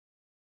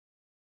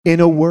In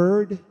a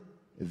word,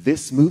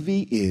 this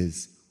movie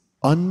is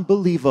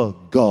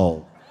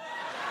unbelievable.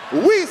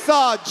 We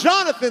saw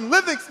Jonathan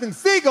Livingston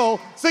Seagull,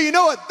 so you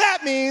know what that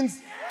means.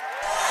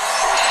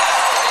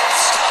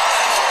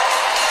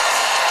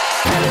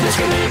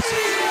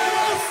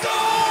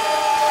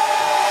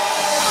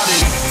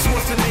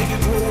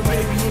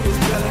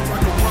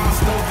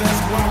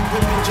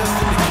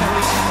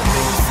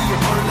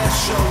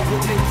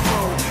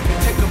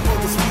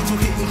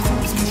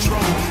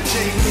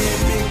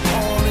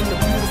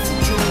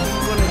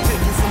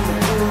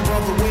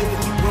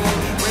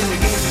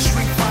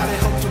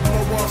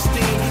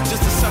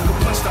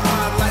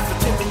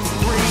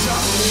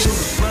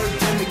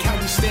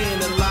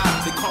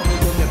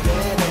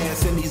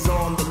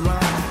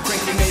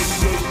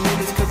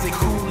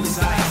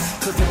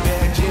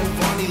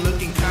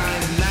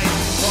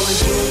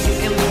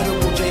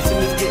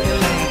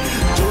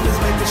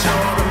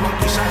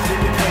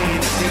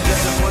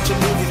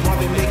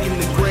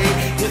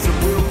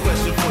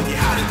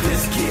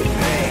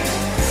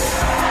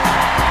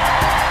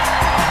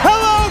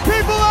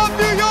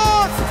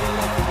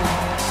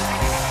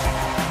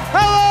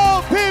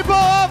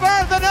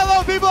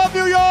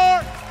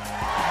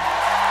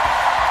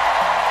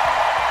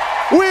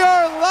 We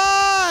are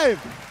live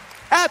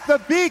at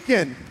the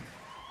Beacon,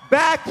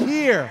 back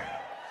here.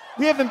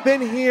 We haven't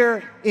been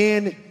here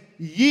in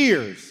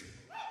years.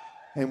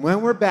 And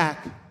when we're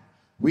back,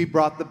 we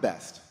brought the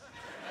best.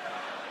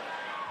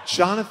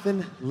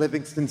 Jonathan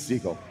Livingston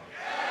Seagull.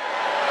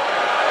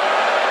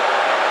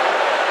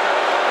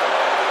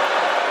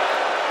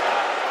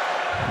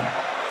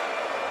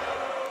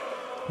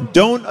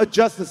 Don't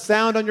adjust the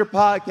sound on your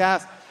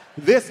podcast.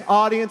 This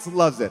audience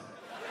loves it.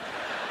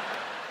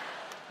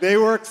 They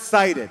were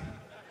excited.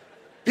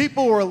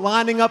 People were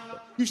lining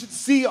up. You should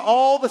see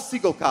all the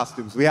seagull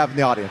costumes we have in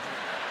the audience.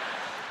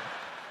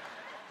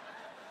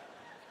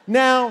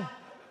 Now,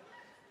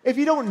 if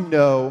you don't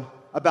know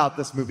about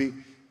this movie,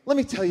 let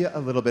me tell you a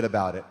little bit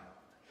about it.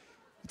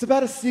 It's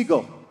about a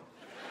seagull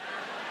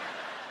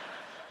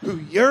who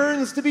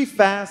yearns to be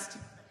fast,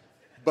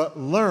 but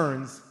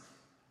learns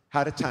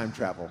how to time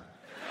travel.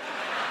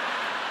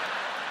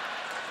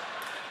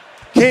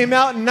 Came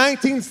out in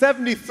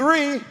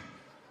 1973.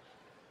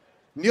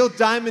 Neil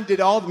Diamond did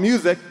all the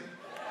music.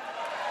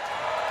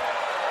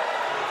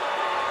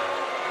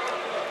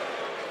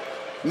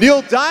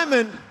 Neil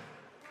Diamond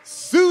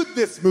sued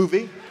this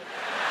movie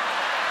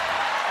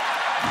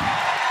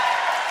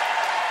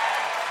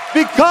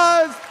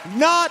because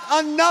not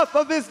enough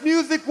of his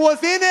music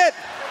was in it.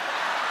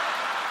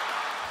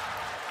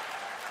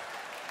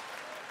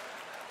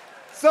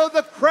 So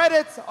the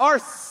credits are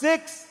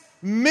 6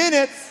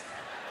 minutes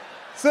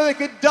so they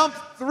could dump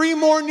 3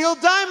 more Neil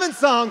Diamond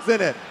songs in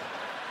it.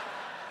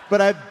 But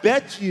I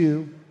bet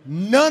you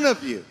none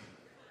of you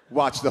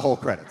watched the whole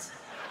credits.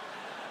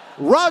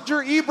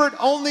 Roger Ebert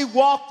only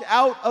walked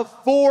out of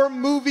 4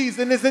 movies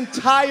in his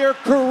entire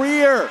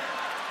career.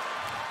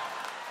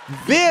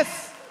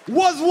 This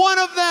was one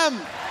of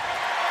them.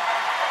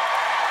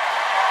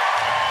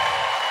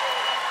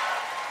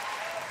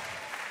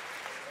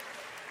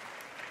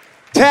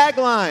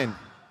 Tagline: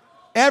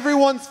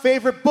 everyone's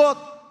favorite book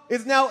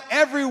is now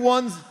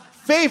everyone's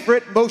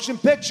favorite motion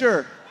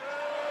picture.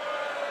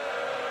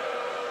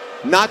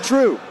 Not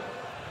true.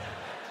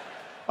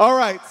 All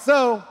right,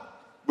 so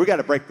we got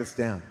to break this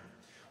down.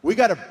 We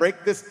got to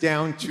break this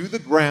down to the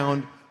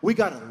ground. We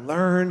got to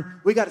learn.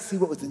 We got to see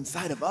what was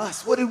inside of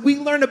us. What did we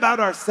learn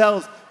about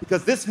ourselves?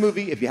 Because this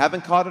movie, if you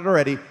haven't caught it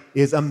already,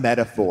 is a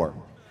metaphor.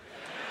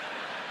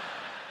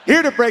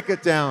 Here to break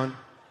it down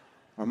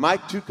are my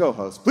 2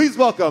 co-hosts. Please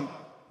welcome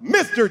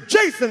Mr.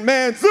 Jason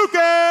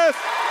Mantzoukas.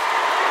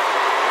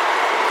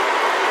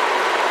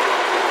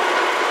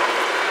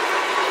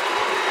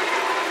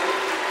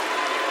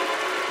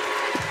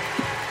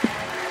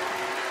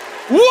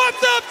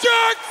 What's up,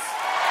 jerks?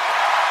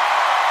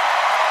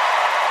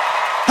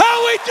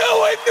 How we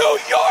doing, New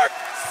York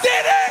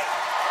City?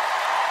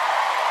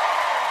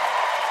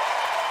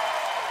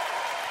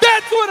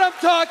 That's what I'm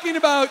talking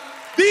about.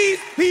 These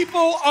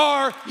people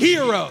are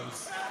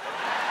heroes.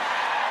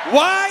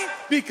 Why?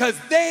 Because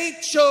they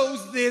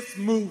chose this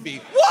movie.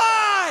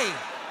 Why?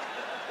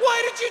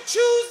 Why did you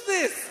choose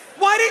this?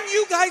 Why didn't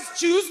you guys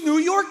choose New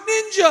York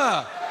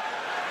Ninja?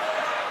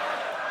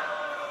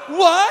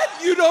 What?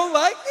 You don't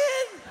like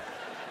it?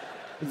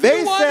 They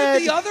you wanted said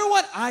the other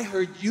one? I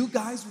heard you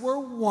guys were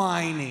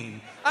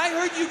whining. I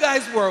heard you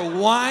guys were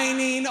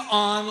whining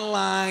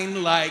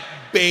online like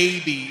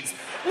babies.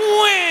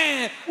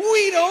 Wah!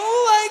 We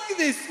don't like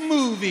this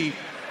movie.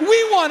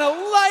 We want to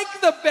like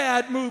the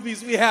bad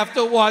movies we have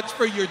to watch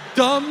for your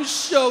dumb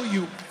show,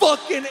 you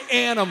fucking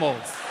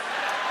animals.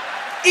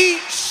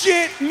 Eat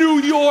shit, New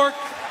York.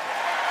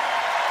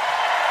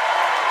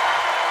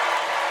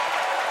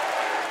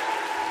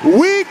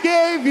 we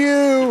gave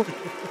you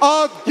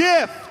a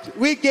gift.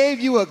 We gave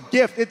you a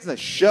gift. It's a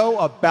show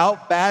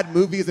about bad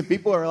movies, and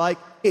people are like,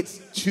 it's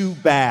too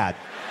bad.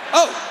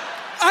 Oh,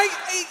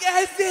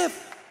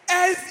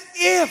 as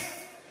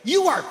if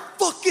you are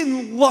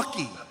fucking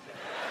lucky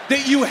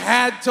that you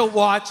had to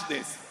watch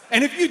this.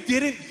 And if you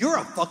didn't, you're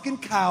a fucking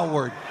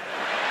coward.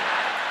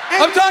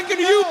 I'm talking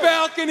to you,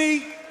 balcony.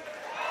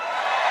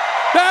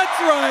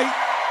 That's right.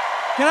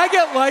 Can I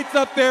get lights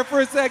up there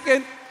for a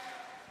second?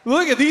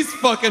 Look at these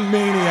fucking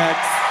maniacs.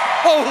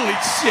 Holy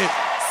shit.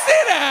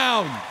 Sit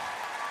down.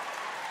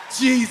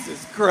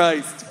 Jesus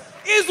Christ.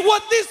 Is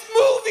what this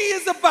movie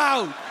is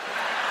about.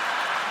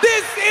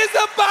 This is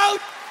about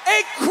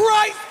a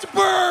Christ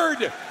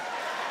bird.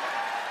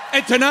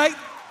 And tonight,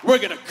 we're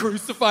gonna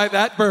crucify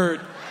that bird.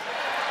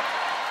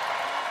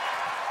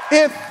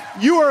 If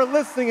you are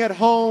listening at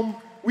home,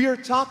 we are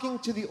talking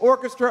to the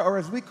orchestra, or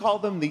as we call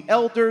them, the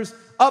elders.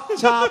 Up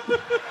top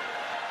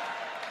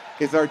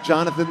is our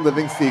Jonathan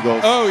Living Seagull.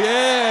 Oh,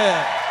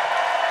 yeah.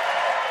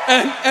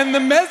 And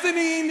the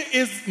mezzanine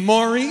is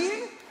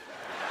Maureen.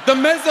 The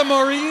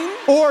mezzamarine.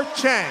 Or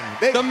Chang.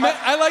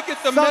 I like it,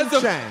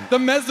 Chang. the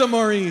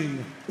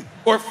mezzamarine.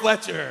 Or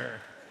Fletcher.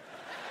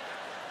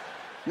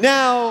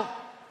 Now,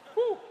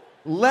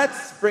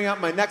 let's bring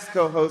out my next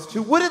co-host,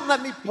 who wouldn't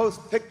let me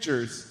post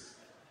pictures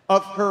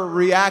of her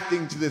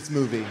reacting to this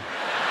movie.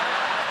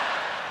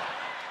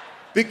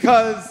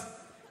 Because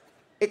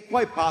it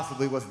quite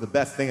possibly was the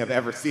best thing I've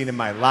ever seen in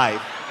my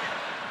life,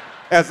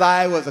 as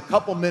I was a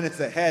couple minutes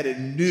ahead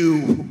and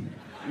knew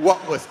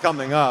what was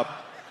coming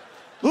up.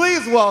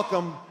 Please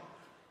welcome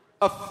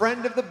a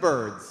friend of the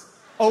birds,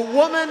 a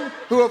woman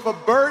who, if a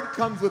bird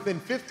comes within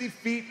 50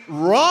 feet,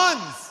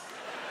 runs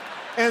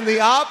in the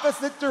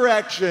opposite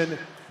direction,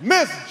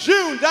 Miss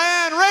June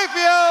Diane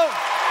Raphael.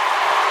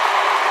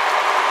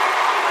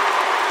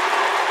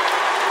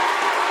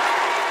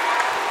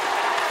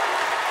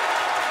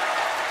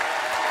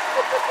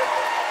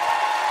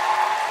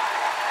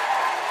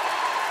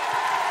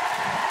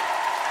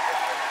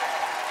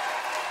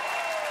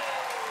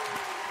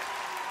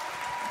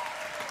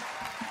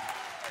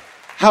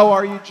 How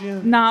are you,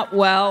 June? Not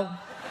well.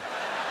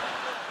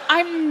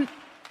 I'm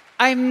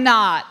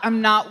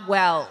not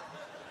well.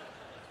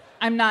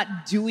 I'm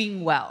not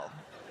doing well.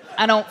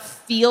 I don't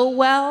feel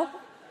well.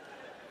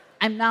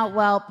 I'm not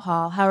well,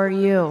 Paul. How are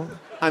you?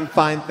 I'm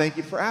fine, thank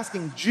you for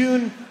asking.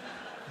 June,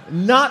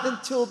 not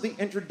until the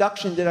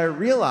introduction did I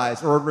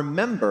realize or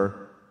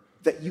remember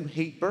that you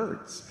hate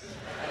birds.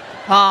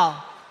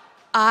 Paul,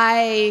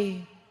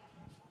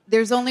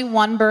 there's only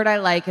one bird I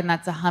like, and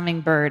that's a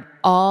hummingbird.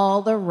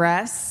 All the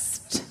rest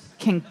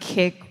can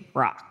kick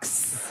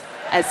rocks,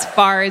 as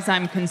far as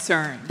I'm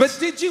concerned. But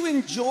did you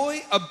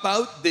enjoy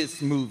about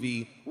this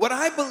movie what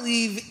I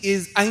believe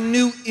is I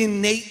knew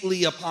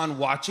innately upon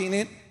watching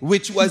it,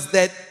 which was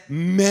that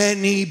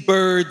many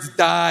birds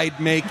died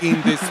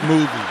making this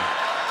movie.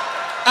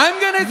 I'm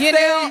gonna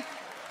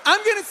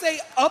say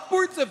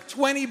upwards of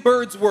 20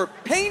 birds were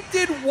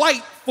painted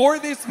white for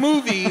this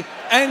movie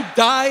and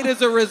died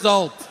as a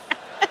result.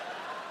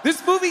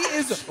 This movie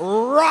is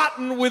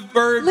rotten with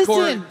bird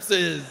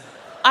corpses.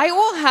 I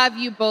will have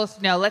you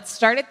both know, let's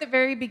start at the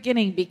very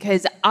beginning,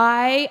 because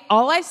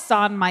all I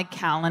saw on my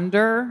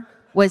calendar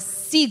was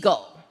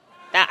Seagull.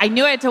 I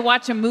knew I had to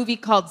watch a movie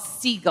called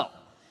Seagull.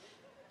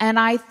 And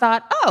I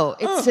thought,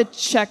 it's a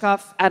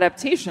Chekhov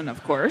adaptation,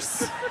 of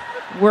course.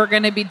 We're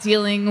going to be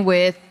dealing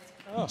with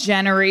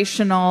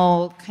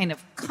generational kind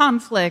of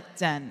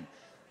conflict and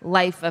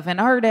life of an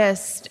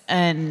artist.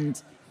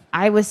 And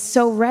I was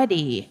so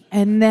ready.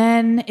 And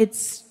then it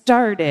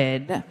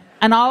started.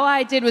 And all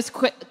I did was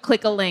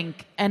click a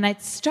link, and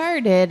it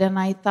started, and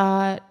I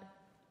thought,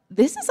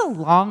 this is a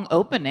long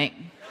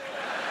opening.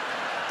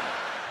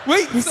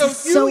 Wait, this so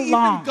is you so even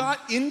long. got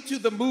into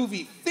the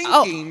movie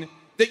thinking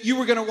that you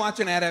were going to watch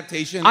an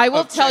adaptation I will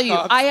of tell you,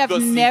 Chekhov's I have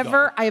The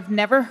Seagull.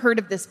 never heard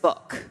of this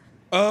book.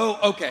 Oh,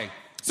 okay.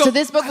 So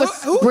this book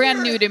was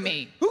brand new to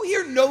me. Who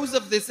here knows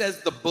of this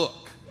as the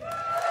book?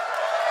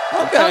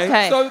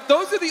 Okay. So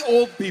those are the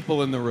old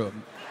people in the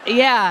room.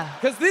 Yeah.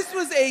 Because this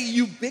was a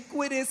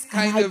ubiquitous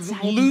kind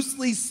of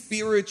loosely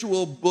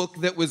spiritual book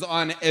that was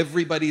on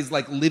everybody's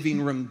like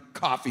living room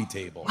coffee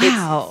table.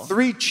 Wow. It's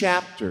 3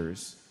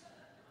 chapters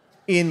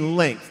in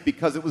length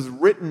because it was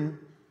written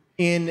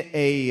in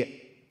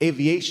a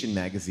aviation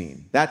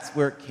magazine. That's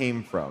where it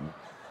came from.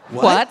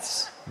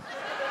 What?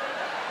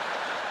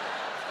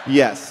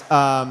 Yes.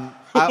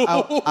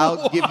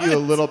 I'll give you a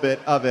little bit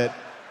of it.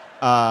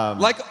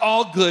 Like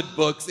all good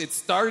books, it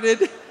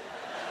started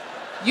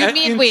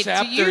in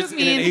chapters in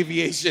an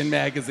aviation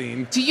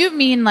magazine. Do you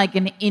mean like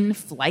an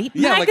in-flight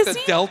magazine? Yeah, like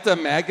the Delta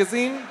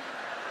magazine.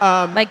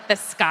 Like the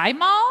Sky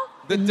Mall?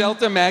 The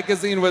Delta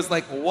magazine was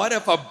like, what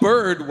if a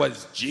bird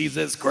was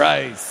Jesus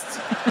Christ?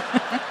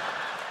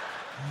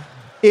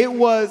 It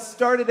was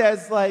started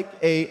as like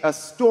a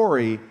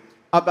story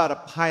about a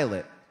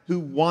pilot who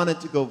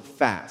wanted to go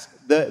fast.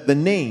 The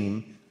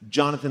name,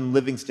 Jonathan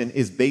Livingston,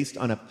 is based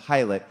on a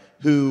pilot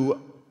who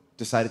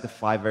decided to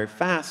fly very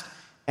fast.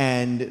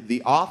 And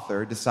the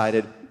author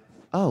decided,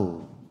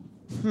 what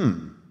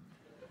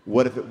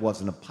if it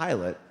wasn't a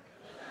pilot,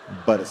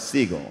 but a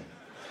seagull?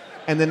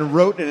 and then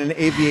wrote in an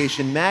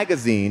aviation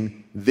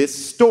magazine this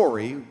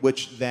story,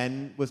 which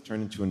then was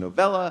turned into a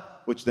novella,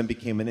 which then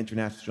became an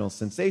international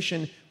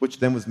sensation, which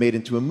then was made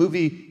into a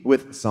movie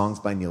with songs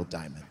by Neil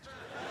Diamond.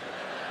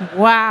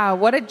 Wow,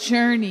 what a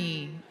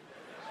journey.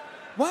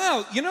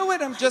 Wow, you know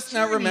what I'm just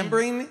now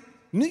remembering?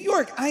 New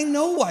York, I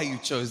know why you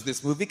chose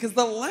this movie, because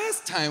the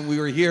last time we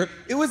were here,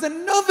 it was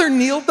another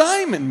Neil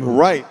Diamond movie.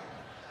 Right.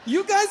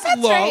 You guys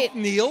love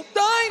Neil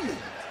Diamond.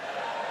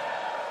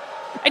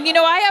 And you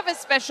know, I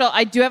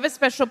do have a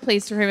special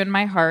place for him in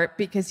my heart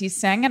because he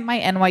sang at my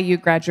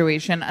NYU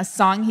graduation a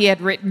song he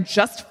had written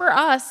just for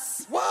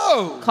us.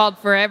 Whoa! Called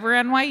Forever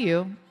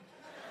NYU.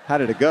 How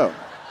did it go?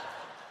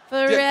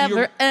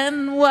 Forever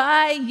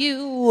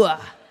NYU.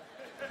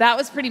 That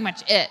was pretty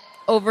much it,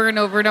 over and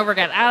over and over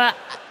again.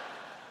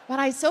 But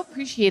I so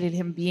appreciated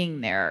him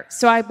being there.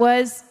 So I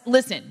was,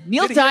 Neil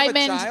Did Diamond.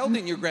 Did he have a child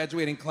in your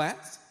graduating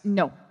class?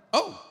 No.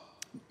 Oh.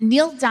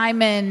 Neil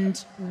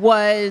Diamond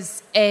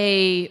was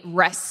a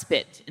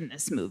respite in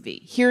this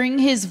movie. Hearing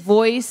his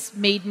voice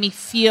made me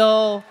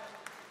feel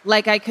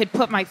like I could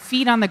put my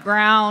feet on the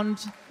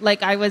ground,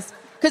 like I was...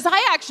 Because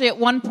I actually at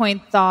one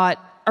point thought,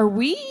 are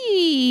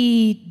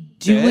we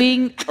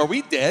doing... Dead? Are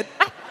we dead?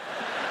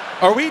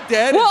 Are we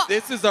dead Well, and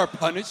this is our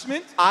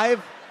punishment? I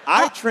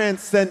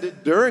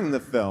transcended during the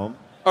film.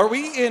 Are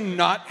we in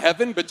not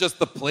heaven, but just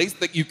the place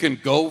that you can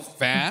go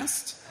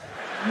fast?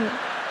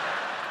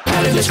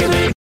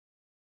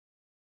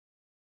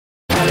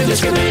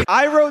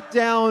 I wrote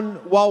down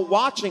while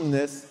watching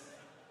this,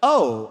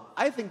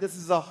 I think this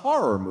is a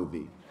horror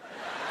movie.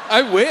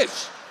 I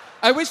wish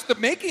the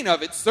making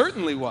of it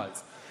certainly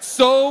was.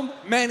 So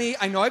many,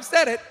 I know I've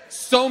said it,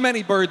 so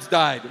many birds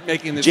died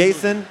making this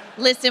Jason, movie.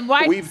 Listen,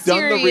 why? We've done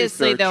the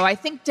Seriously, research. though, I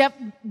think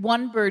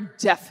one bird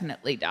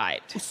definitely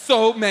died.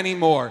 So many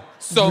more.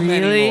 So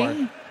many Really?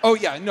 more. Oh,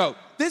 yeah, no.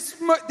 This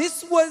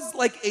was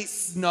like a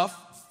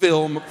snuff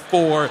film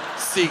for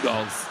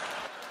seagulls.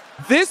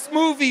 This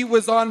movie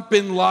was on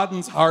Bin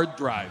Laden's hard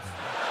drive.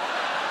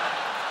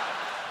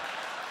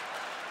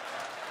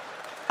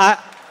 I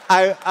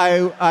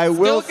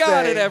will Still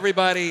got say, it,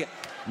 everybody.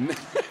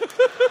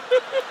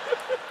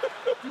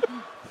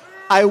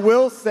 I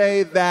will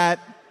say that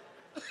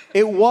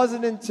it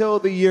wasn't until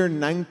the year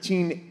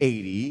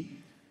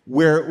 1980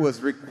 where it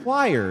was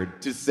required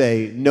to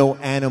say no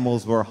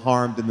animals were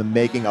harmed in the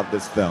making of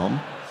this film.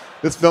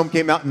 This film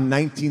came out in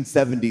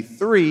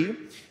 1973,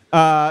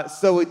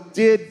 so it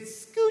did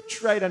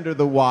scooch right under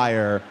the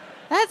wire.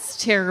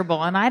 That's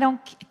terrible, and I don't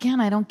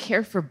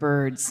care for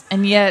birds,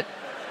 and yet...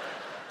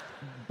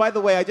 By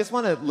the way, I just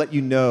want to let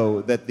you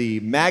know that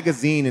the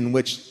magazine in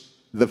which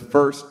the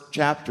first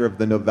chapter of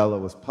the novella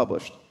was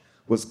published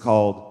was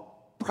called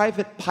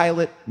Private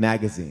Pilot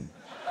Magazine.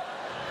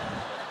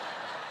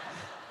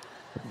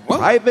 What?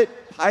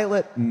 Private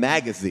Pilot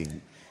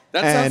Magazine.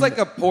 That sounds like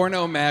a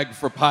porno mag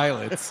for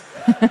pilots.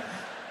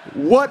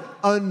 What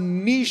a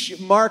niche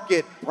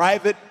market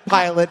Private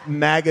Pilot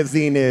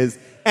Magazine is.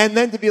 And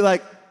then to be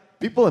like,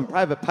 people in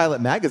Private Pilot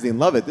Magazine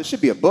love it. This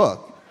should be a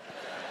book.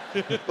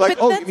 Like,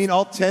 you mean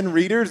all 10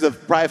 readers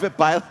of Private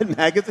Pilot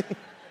Magazine?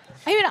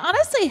 I mean,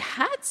 honestly,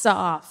 hats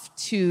off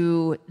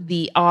to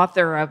the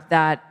author of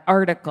that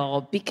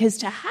article, because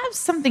to have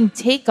something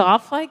take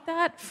off like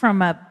that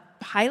from a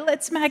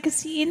pilot's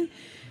magazine,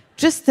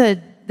 just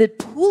the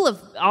pool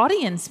of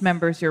audience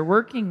members you're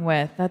working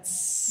with,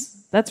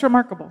 that's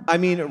remarkable. I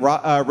mean,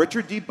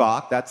 Richard D.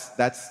 Bach,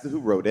 that's who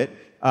wrote it.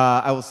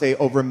 I will say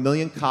over 1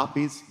 million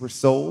copies were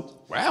sold.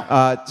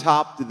 Wow.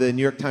 Topped the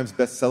New York Times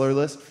bestseller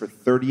list for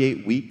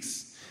 38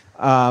 weeks.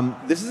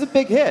 This is a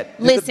big hit.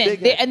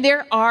 And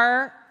there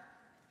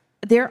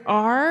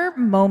are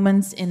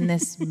moments in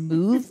this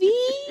movie?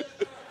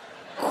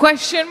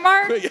 Question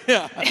mark?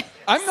 Yeah.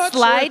 I'm not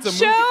sure it's a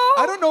movie. Slideshow?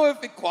 I don't know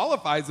if it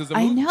qualifies as a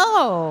movie. I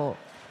know.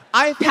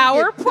 I think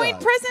PowerPoint it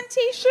does.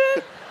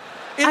 presentation?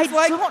 It's I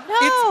like, don't know.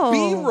 It's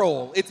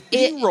B-roll. It's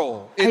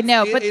B-roll. I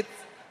know, but it's,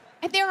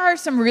 and there are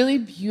some really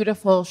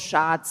beautiful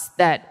shots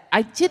that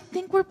I did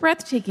think were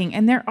breathtaking.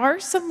 And there are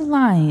some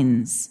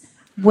lines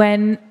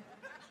when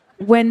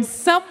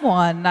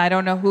someone, I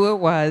don't know who it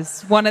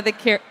was, one of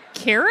the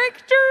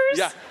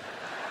characters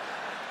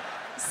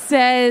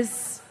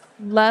says,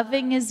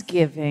 "Loving is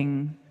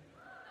giving."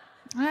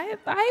 I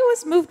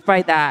was moved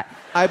by that.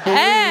 I believe,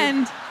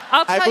 and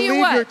I'll tell you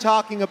what. you're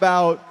talking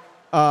about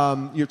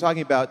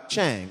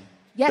Chang.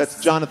 Yes.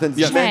 That's Jonathan's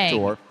Chang.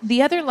 mentor.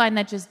 The other line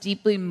that just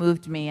deeply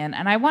moved me, and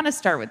I want to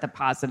start with the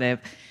positive,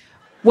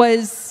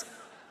 was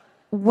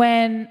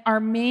when our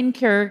main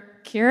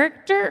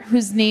character,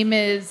 whose name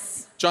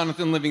is...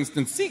 Jonathan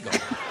Livingston Seagull.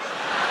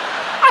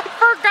 I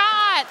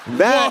forgot!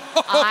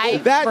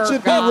 That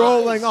should be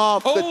rolling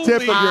off the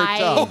tip of your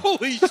tongue.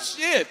 Holy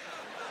shit!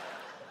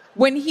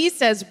 When he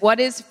says,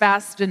 "What is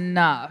fast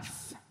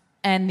enough?"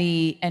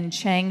 And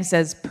Chang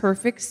says,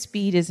 "Perfect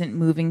speed isn't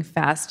moving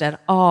fast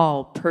at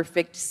all.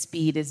 Perfect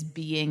speed is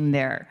being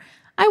there."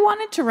 I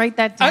wanted to write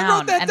that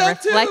down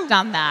reflect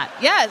on that.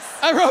 Yes.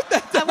 I wrote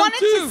that down I wanted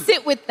to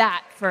sit with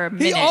that for a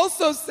minute. He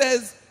also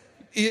says,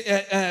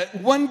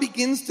 one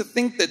begins to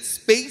think that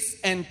space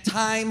and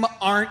time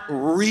aren't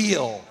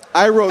real.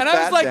 I wrote and I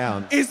that was like,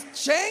 down. Is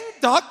Chang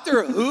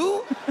Doctor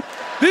Who?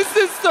 This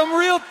is some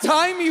real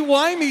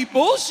timey-wimey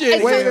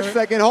bullshit. Wait here. a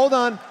second, hold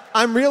on.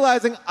 I'm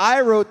realizing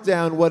I wrote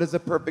down what is a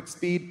perfect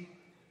speed.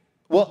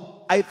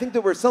 Well, I think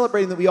that we're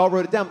celebrating that we all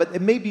wrote it down, but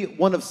it may be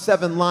one of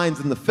 7 lines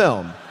in the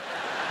film.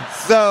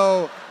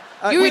 So,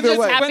 You were either just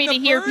way. happy When to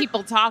the hear bird-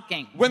 people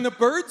talking. When the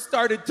birds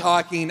started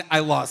talking, I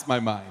lost my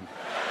mind.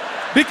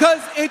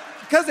 Because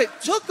it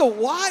took a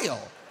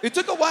while. It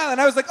took a while, and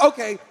I was like,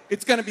 okay,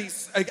 it's gonna be,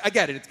 I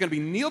get it. It's gonna be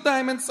Neil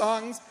Diamond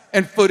songs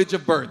and footage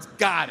of birds.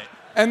 Got it.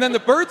 And then the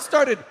birds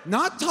started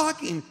not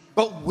talking,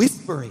 but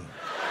whispering.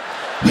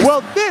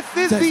 Well, this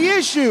is the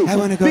issue. I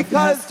want to go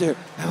because faster.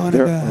 I want to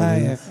go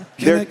higher.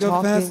 Can they're I go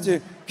talking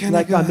faster? Can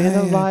like I go I'm in a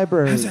higher?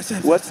 library.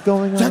 What's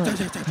going on?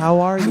 How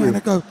are you? I wanna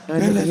go.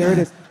 And here it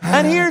is.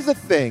 And here's the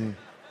thing.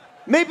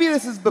 Maybe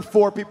this is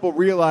before people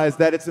realize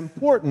that it's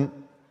important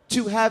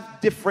to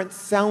have different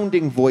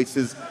sounding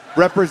voices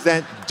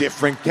represent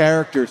different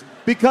characters.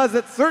 Because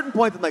at certain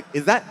points, I'm like,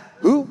 is that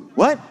who?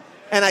 What?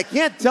 And I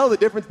can't tell the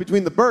difference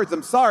between the birds.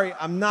 I'm sorry,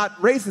 I'm not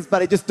racist,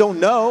 but I just don't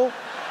know.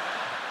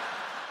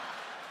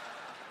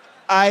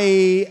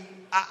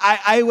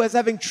 I was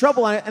having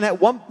trouble on it, and at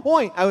one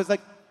point I was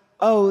like,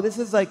 oh, this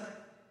is like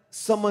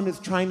someone who's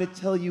trying to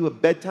tell you a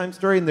bedtime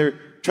story, and they're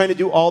trying to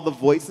do all the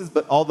voices,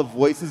 but all the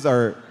voices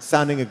are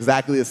sounding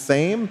exactly the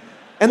same.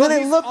 And Well, then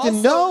I he's looked, and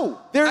also-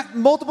 no, there's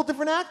multiple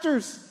different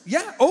actors.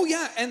 Yeah, oh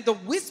yeah, and the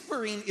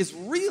whispering is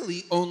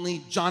really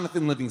only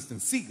Jonathan Livingston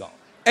Seagull.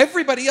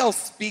 Everybody else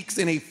speaks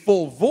in a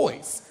full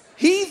voice.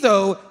 He,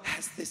 though,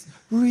 has this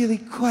really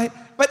quiet,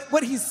 but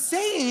what he's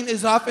saying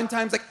is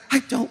oftentimes like, I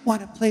don't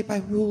want to play by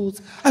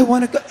rules. I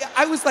want to go.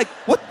 I was like,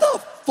 what the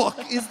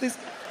fuck is this?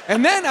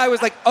 And then I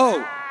was like,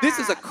 oh, this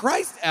is a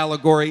Christ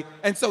allegory,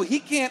 and so he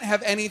can't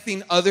have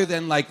anything other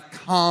than like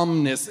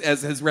calmness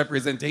as his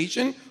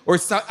representation. Or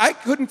so, I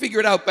couldn't figure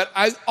it out, but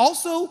I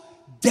also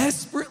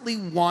desperately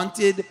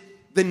wanted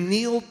the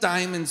Neil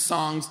Diamond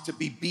songs to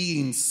be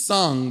being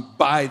sung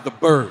by the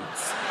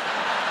birds.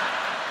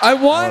 I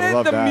wanted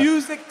love the that.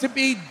 music to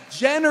be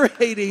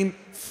generating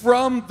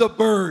from the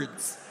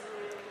birds.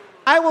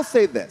 I will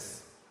say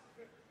this.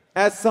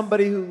 As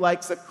somebody who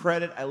likes a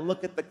credit, I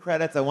look at the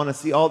credits, I want to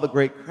see all the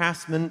great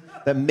craftsmen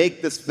that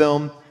make this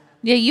film.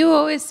 Yeah, you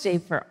always stay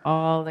for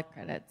all the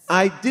credits.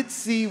 I did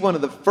see one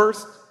of the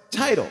first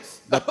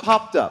titles that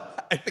popped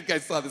up. I think I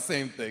saw the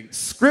same thing.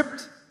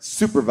 Script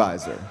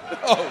supervisor.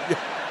 Oh, yeah.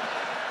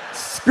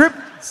 Script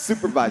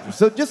supervisor.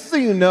 So just so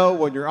you know,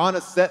 when you're on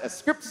a set, a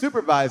script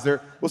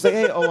supervisor will say,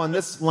 hey, oh, on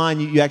this line,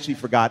 you actually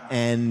forgot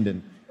end.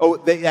 And, oh,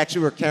 they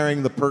actually were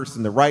carrying the purse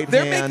in the right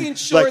They're hand. making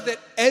sure Like, that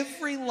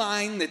every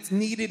line that's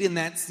needed in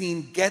that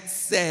scene gets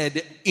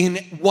said in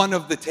one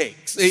of the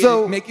takes.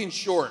 So- Making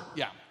sure,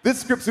 yeah. this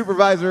script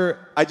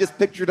supervisor, I just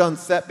pictured on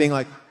set being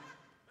like,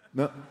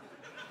 no,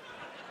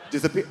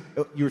 disappear.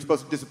 Oh, you were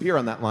supposed to disappear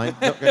on that line.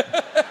 No, okay.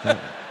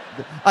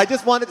 I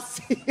just wanted to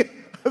see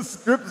a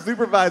script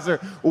supervisor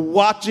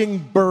watching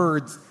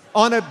birds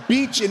on a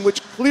beach in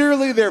which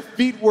clearly their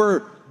feet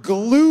were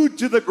glued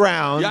to the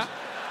ground. Yeah.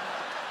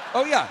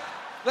 Oh, yeah.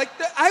 Like,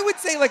 I would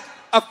say, like,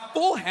 a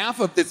full half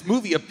of this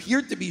movie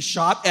appeared to be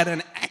shot at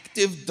an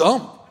active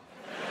dump.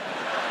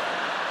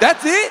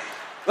 That's it.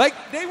 Like,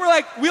 they were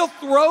like, we'll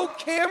throw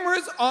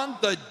cameras on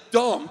the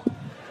dump.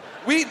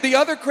 The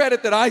other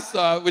credit that I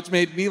saw, which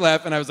made me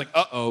laugh, and I was like,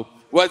 uh-oh,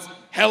 was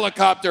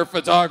helicopter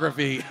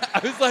photography. I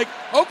was like,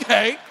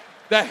 okay,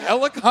 the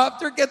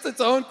helicopter gets its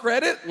own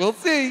credit? We'll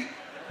see.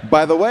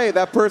 By the way,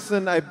 that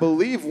person, I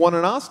believe, won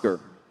an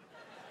Oscar.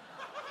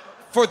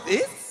 For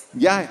this?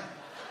 Yeah.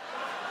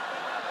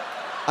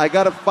 I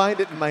gotta find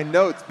it in my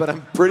notes, but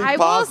I'm pretty I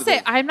positive. will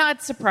say, I'm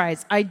not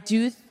surprised. I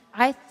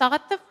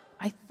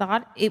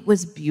thought it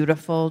was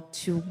beautiful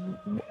to.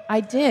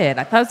 I did.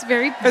 I thought it was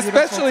very beautiful.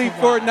 Especially to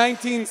for watch.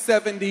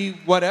 1970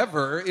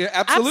 whatever. Yeah,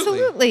 absolutely.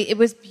 Absolutely, it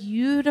was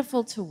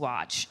beautiful to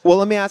watch. Well,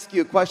 let me ask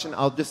you a question.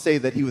 I'll just say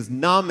that he was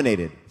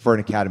nominated for an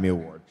Academy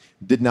Award,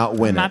 did not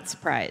win I'm it. not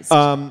surprised.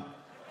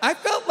 I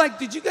felt like,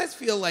 did you guys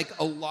feel like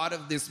a lot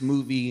of this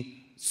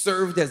movie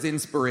served as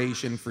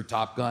inspiration for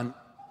Top Gun?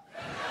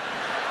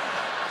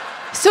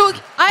 so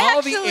I All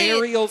actually. the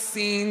aerial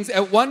scenes.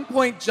 At one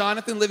point,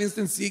 Jonathan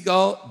Livingston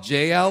Seagull,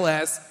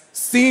 JLS,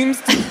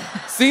 seems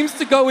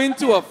to go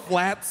into a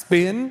flat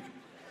spin,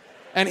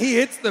 and he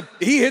hits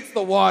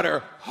the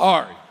water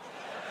hard.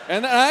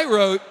 And then I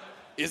wrote,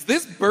 is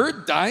this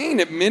bird dying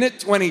at minute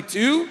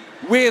 22?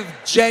 With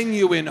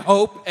genuine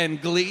hope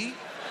and glee.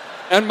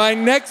 And my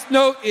next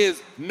note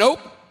is, nope,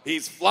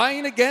 he's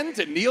flying again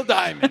to Neil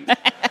Diamond.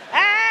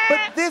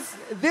 But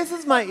this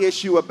is my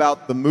issue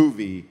about the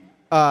movie.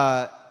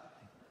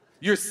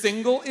 Your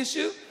single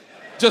issue?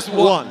 Just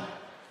One,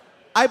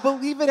 I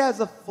believe it has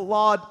a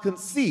flawed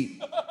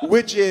conceit,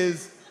 which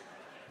is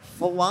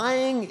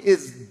flying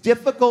is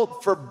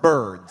difficult for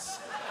birds.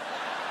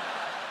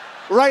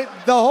 Right?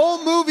 The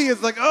whole movie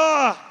is like,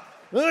 I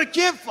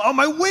can't fly.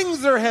 My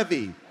wings are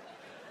heavy.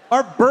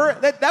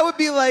 That would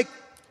be like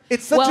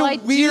It's such a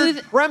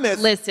weird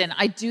premise. Listen,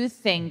 I do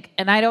think,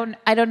 and I don't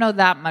know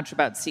that much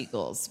about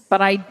seagulls,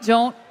 but I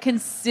don't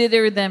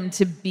consider them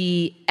to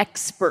be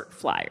expert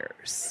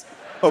flyers.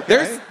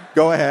 Okay,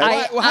 go ahead.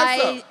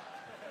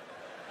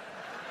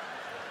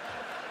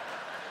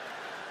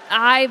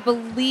 I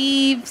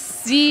believe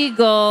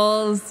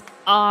seagulls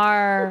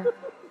are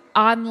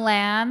on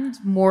land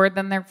more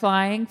than they're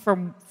flying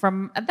from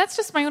that's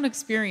just my own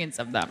experience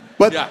of them.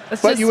 But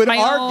you would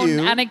argue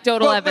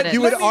anecdotal evidence.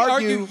 You would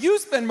argue you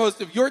spend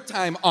most of your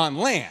time on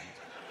land.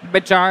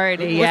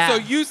 Majority, yeah. So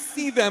you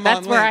see them That's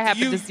on land. where I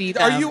happen to see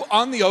them. Are you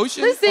on the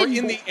ocean or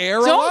in the air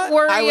a lot? Don't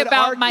worry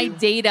about my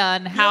data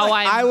and how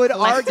I would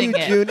argue,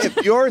 June, if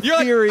your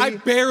theory... I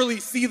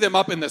barely see them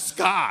up in the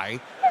sky.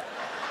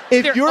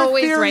 If They're your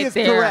always theory right is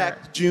there.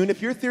 correct, June,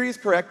 if your theory is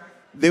correct,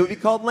 they would be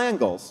called land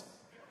gulls.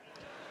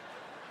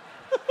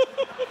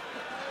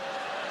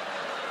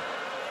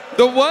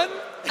 The one...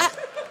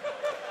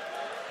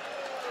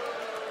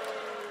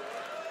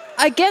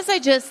 I guess I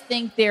just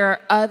think there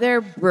are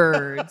other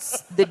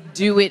birds that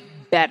do it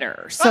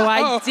better. So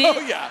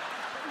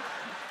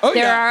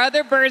there are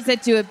other birds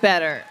that do it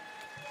better.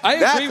 I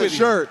agree with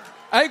you.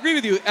 I agree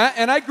with you.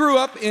 And I grew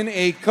up in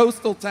a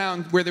coastal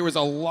town where there was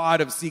a lot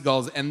of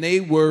seagulls, and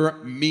they were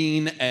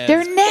mean as...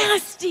 They're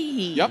nasty.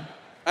 Yep.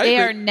 They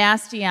are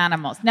nasty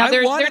animals. Now,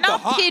 they're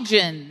not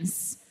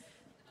pigeons.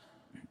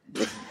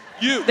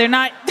 They're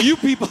not... You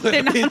people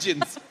are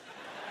pigeons.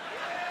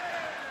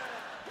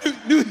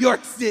 New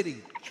York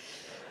City.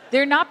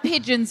 They're not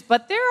pigeons,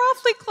 but they're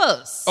awfully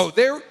close. Oh,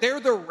 they're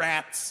the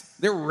rats.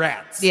 They're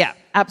rats. Yeah,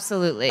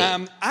 absolutely.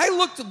 I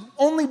looked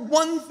only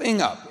one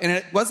thing up, and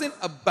it wasn't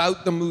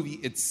about the movie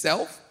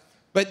itself,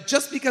 but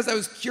just because I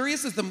was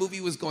curious as the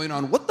movie was going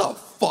on, what the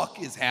fuck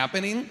is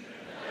happening?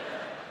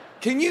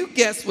 Can you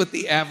guess what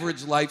the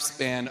average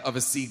lifespan of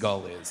a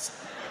seagull is?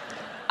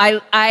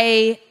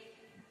 I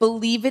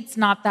believe it's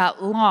not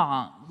that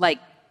long, like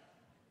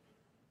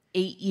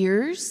 8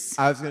 years.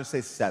 I was going to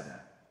say 7.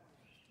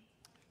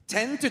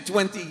 10 to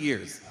 20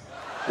 years.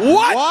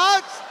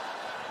 What?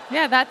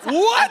 Yeah, that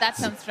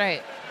sounds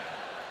right.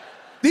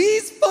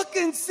 These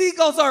fucking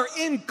seagulls are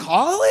in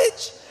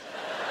college?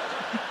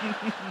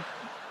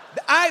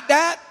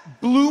 That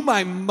blew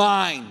my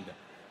mind.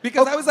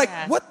 Because I was like,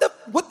 what the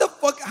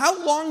fuck?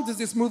 How long does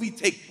this movie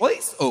take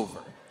place over?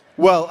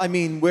 Well, I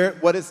mean,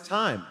 what is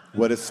time?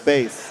 What is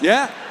space?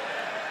 Yeah.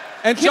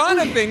 And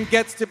Jonathan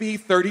gets to be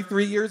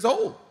 33 years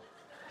old.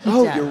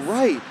 Oh, you're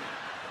right.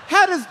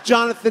 How does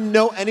Jonathan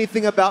know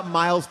anything about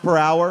miles per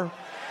hour?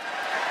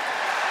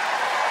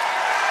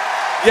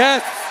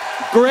 Yes,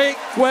 great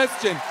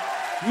question.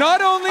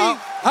 Not only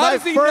how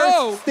does he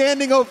know?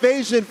 Standing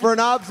ovation for an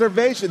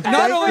observation.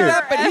 Not only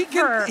that, but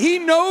he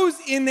knows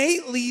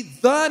innately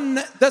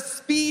the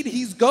speed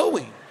he's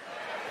going.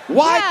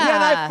 Why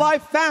can't I fly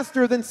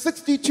faster than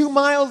 62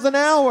 miles an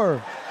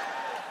hour?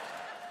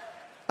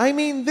 I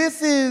mean,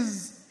 this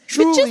is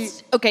truly...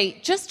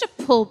 Just to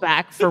pull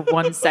back for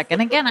 1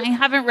 second. Again, I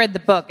haven't read the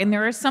book, and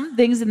there are some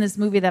things in this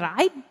movie that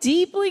I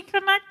deeply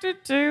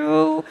connected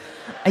to.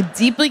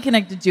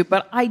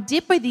 But I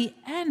did, by the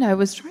end, I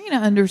was trying to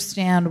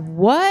understand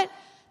what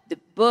the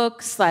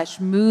book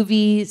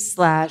 /movie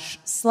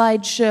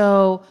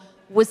 /slideshow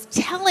was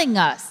telling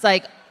us.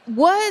 Like,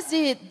 was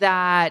it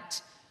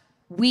that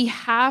we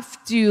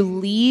have to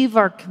leave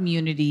our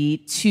community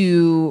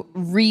to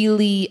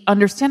really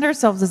understand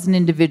ourselves as an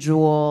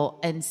individual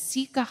and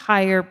seek a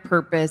higher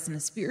purpose and a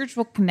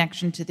spiritual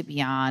connection to the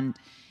beyond,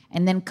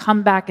 and then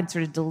come back and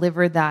sort of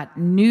deliver that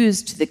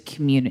news to the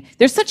community?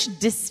 There's such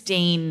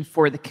disdain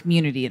for the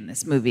community in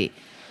this movie.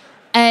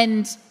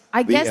 And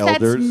I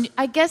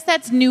guess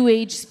that's New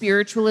Age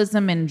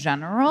spiritualism in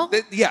general.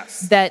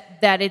 Yes.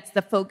 That it's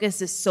the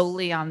focus is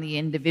solely on the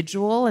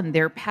individual and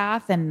their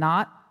path and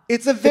not...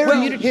 It's a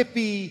very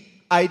hippie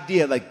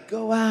idea, like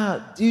go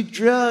out, do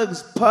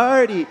drugs,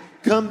 party,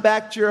 come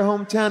back to your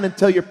hometown and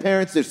tell your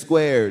parents they're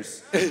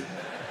squares. I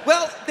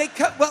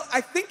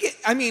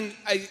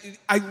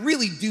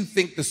really do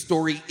think the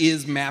story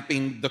is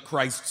mapping the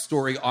Christ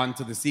story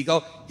onto the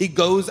seagull. He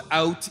goes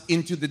out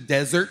into the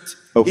desert.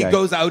 Okay. He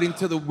goes out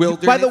into the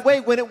wilderness. By the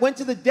way, when it went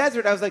to the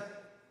desert, I was like,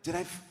 did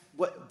I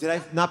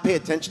not pay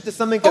attention to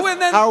something?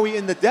 How are we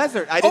in the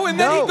desert? I didn't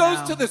know. Then he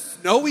goes to the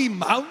snowy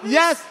mountains?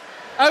 Yes.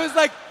 I was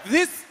like,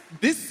 this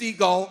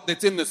seagull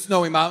that's in the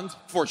snowy mountains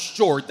for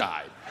sure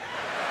died.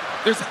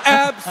 There's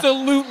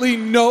absolutely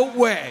no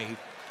way.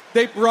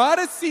 They brought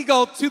a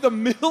seagull to the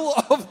middle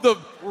of the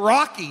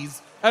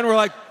Rockies and were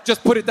like,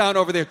 just put it down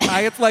over there,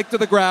 tie its leg to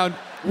the ground,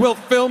 we'll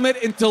film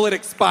it until it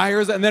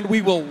expires, and then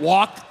we will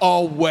walk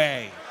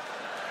away.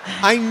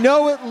 I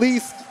know at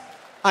least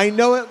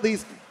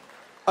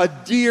a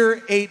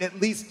deer ate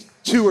at least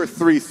 2 or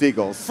 3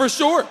 seagulls. For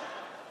sure.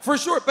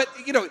 But,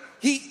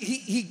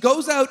 he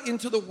goes out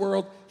into the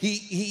world.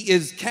 He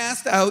is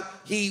cast out.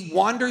 He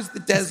wanders the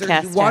desert.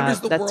 He wanders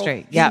the world. That's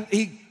right. Yeah.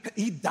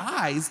 He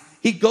dies.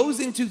 He goes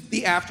into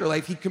the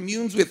afterlife. He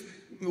communes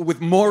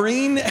with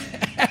Maureen.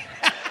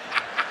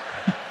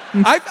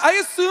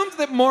 I assumed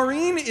that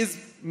Maureen is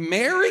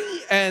Mary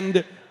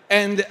and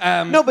And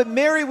No, but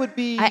Mary would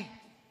be...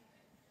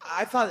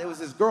 I thought it was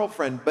his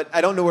girlfriend, but I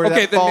don't know where that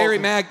falls. Okay, then Mary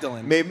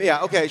Magdalene. Maybe,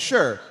 yeah, okay,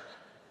 sure.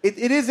 It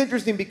is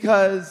interesting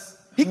because...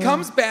 He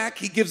comes back,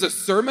 he gives a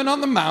sermon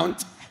on the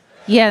Mount.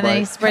 Yeah, then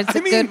he spreads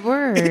a good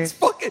word. It's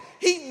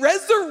he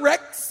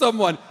resurrects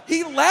someone.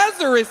 He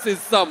Lazarus is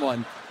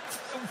someone.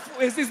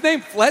 Is his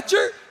name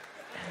Fletcher?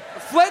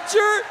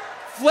 Fletcher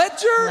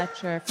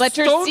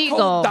Stone Seagull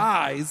Cold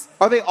dies.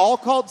 Are they all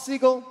called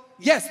Seagull?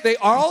 Yes, they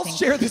all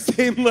share the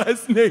same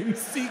last name,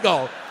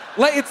 Seagull.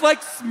 It's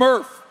like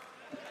Smurf.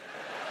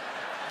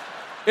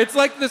 It's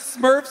like the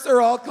Smurfs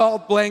are all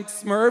called blank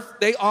Smurf.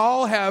 They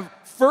all have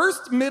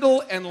first,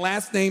 middle, and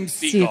last name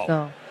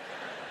Seagull.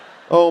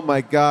 Oh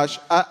my gosh.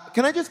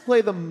 Can I just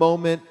play the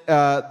moment,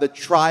 the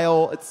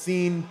trial at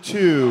scene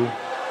 2?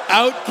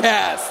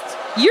 Outcast.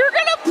 You're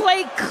going to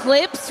play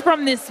clips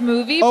from this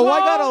movie, Oh, Paul? I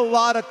got a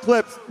lot of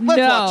clips. Let's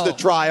watch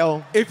the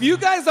trial. If you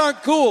guys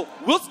aren't cool,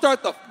 we'll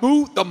start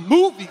the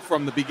movie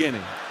from the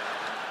beginning.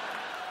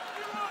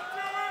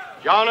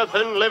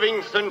 Jonathan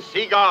Livingston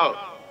Seagull,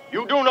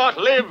 you do not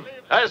live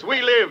as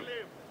we live.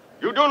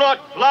 You do not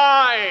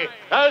fly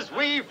as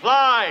we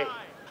fly.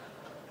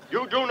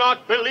 You do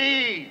not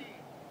believe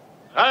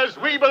as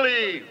we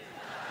believe.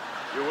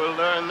 You will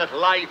learn that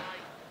life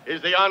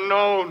is the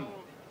unknown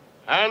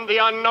and the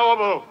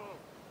unknowable.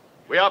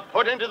 We are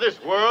put into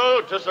this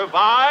world to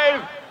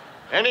survive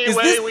any Is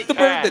way this we the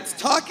can. bird that's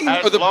talking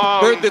as or the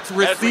long bird that's as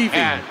we receiving?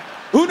 can.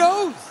 Who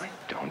knows? I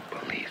don't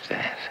believe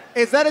that.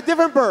 Is that a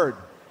different bird?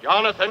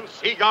 Jonathan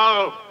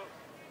Seagull,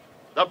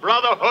 the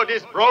brotherhood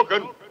is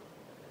broken.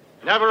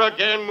 Never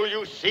again will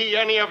you see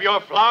any of your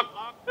flock.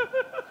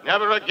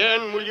 Never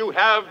again will you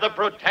have the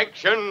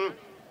protection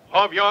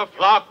of your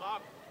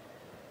flock.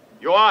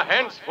 You are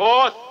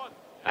henceforth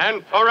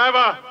and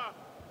forever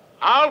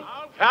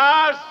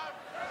outcast.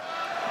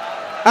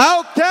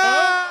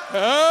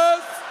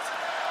 Outcast!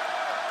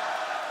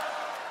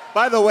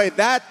 By the way,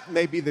 that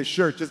may be the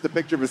shirt, just a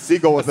picture of a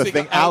seagull with the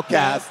thing,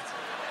 outcast.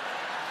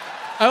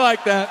 I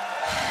like that.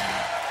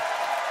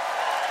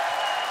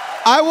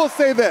 I will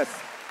say this.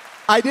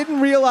 I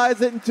didn't realize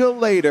it until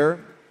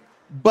later,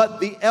 but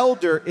the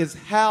elder is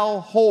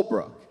Hal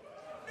Holbrook.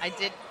 I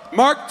did.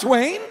 Mark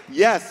Twain?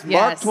 Yes,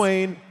 Mark Yes.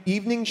 Twain,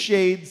 Evening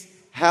Shades,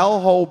 Hal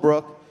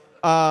Holbrook.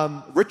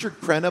 Richard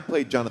Crenna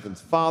played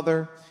Jonathan's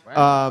father.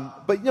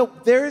 But, you know,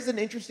 there is an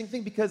interesting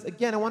thing because,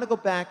 again, I want to go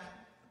back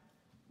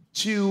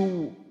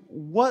to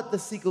what the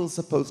sequel is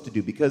supposed to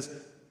do because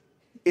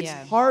it's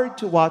hard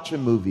to watch a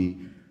movie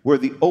where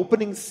the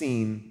opening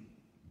scene,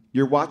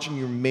 you're watching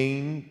your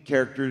main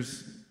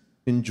characters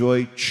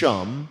enjoy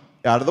chum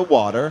out of the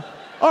water.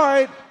 All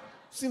right,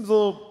 seems a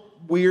little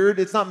weird.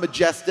 It's not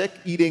majestic,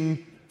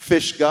 eating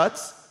fish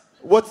guts.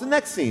 What's the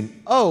next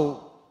scene?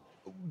 Oh,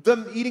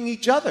 them eating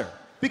each other.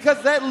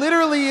 Because that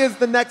literally is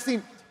the next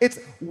scene. It's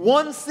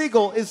one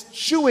seagull is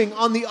chewing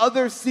on the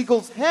other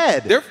seagull's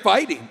head. They're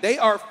fighting.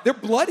 They're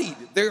bloodied.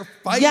 They're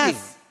fighting.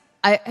 Yes.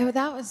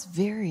 That was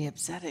very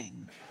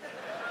upsetting.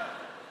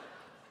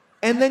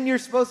 And then you're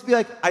supposed to be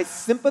like, I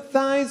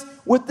sympathize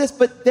with this,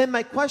 but then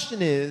my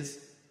question is,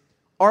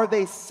 are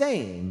they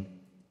saying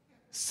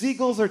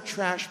seagulls are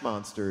trash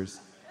monsters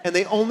and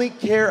they only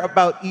care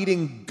about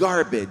eating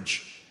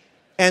garbage?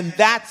 And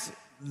that's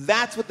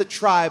what the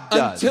tribe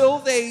does. Until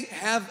they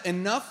have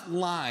enough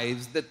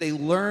lives that they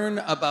learn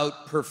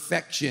about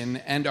perfection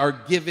and are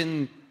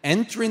given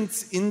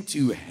entrance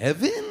into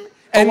heaven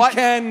and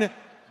can ...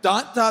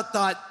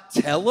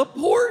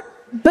 teleport?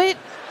 But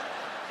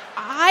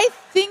I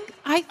think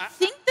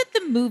that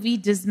the movie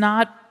does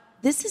not.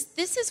 This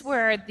is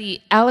where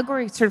the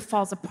allegory sort of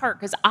falls apart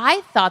because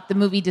I thought the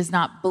movie does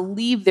not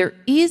believe there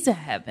is a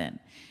heaven.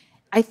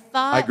 I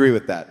agree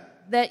with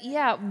that. That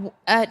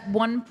at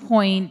one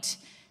point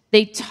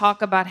they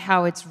talk about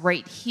how it's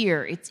right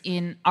here. It's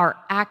in our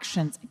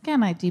actions.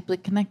 Again, I deeply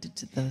connected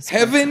to those.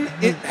 Heaven.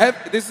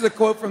 This is a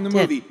quote from the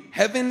movie.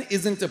 Heaven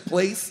isn't a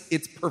place;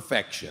 it's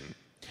perfection.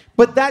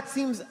 But that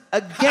seems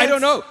against... I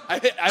don't know. I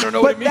don't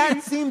know what it means. But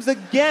that seems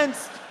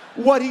against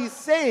what he's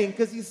saying,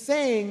 because he's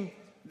saying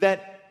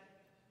that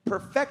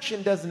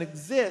perfection doesn't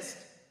exist.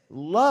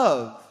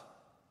 Love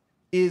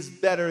is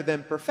better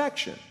than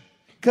perfection.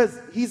 Because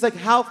he's like,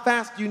 how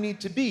fast do you need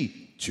to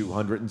be?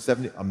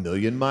 270, a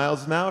million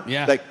miles an hour?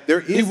 Yeah. Like,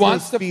 there is he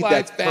wants no to speed fly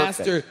that's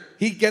faster.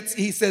 perfect.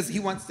 He says he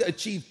wants to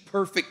achieve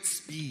perfect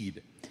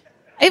speed.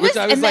 It was, Which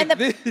I was and like, then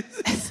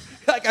this,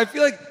 like, I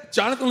feel like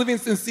Jonathan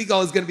Livingston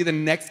Seagull is going to be the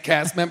next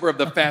cast member of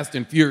the Fast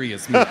and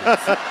Furious movies.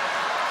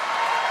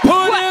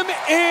 Put him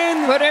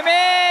in. Put him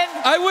in.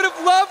 I would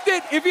have loved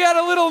it if he had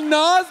a little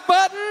Nas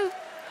button.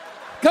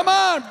 Come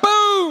on,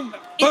 boom, boom.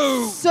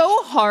 It's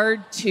so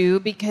hard too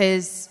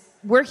because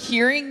we're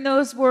hearing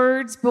those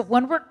words, but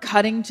when we're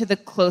cutting to the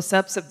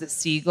close-ups of the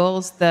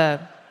seagulls,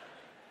 they're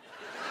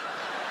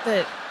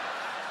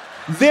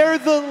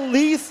the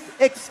least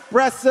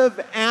expressive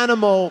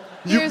animal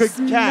you could there's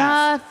cast.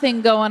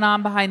 nothing going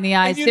on behind the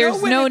eyes. you know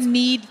There's when no it's-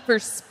 need for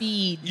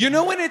speed. You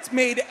know when it's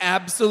made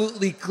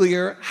absolutely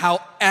clear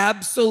how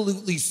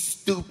absolutely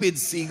stupid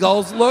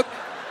seagulls look?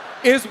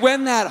 is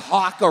when that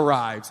hawk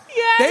arrives.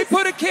 Yes. They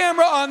put a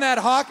camera on that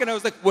hawk, and I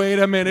was like, wait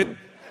a minute,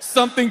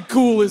 something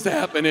cool is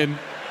happening.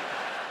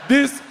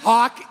 This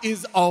hawk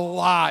is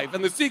alive.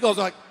 And the seagulls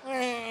are like,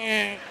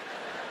 eh.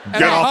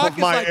 Get off of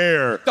my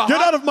air. Get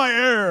out of my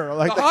air.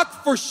 Like the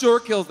hawk for sure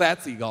kills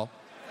that seagull.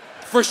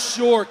 For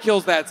sure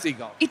kills that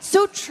seagull. It's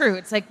so true.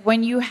 It's like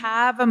when you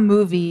have a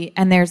movie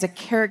and there's a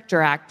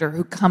character actor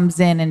who comes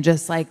in and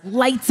just like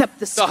lights up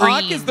the screen. The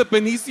hawk is the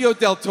Benicio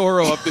del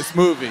Toro of this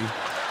movie.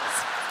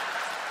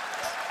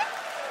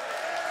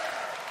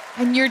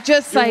 And you're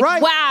just You're like,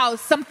 right. wow,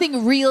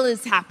 something real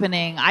is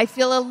happening. I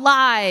feel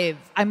alive.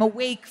 I'm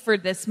awake for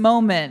this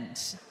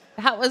moment.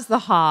 That was the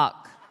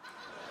hawk.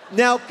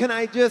 Now, can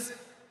I just,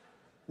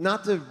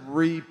 not to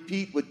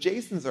repeat what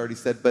Jason's already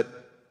said, but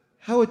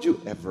how would you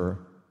ever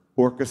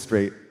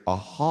orchestrate a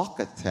hawk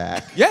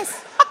attack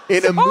Yes.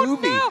 in a Oh,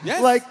 movie? no.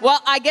 Yes. Like,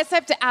 Well, I guess I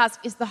have to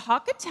ask, is the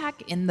hawk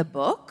attack in the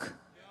book?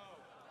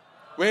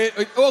 Wait,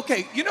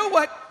 okay, you know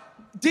what?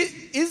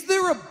 Is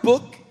there a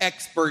book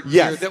expert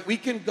yes. here that we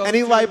can go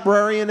Any to?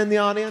 librarian in the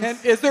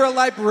audience? Is there a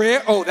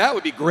librarian? Oh, that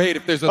would be great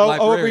if there's a Oh,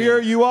 librarian. over here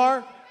you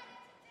are?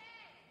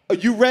 Oh,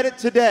 you read it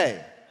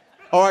today.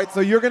 All right, so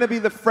you're going to be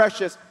the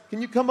freshest.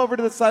 Can you come over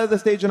to the side of the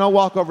stage and I'll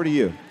walk over to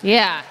you?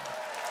 Yeah.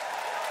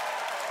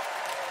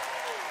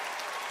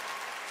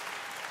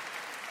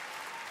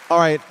 All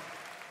right,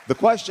 the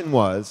question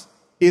was,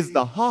 is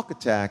the hawk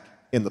attack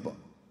in the book?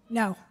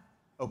 No.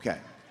 Okay.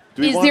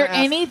 Do we Is wanna there ask-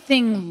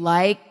 anything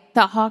like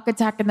the hawk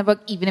attack in the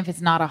book, even if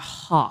it's not a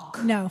hawk?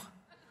 No.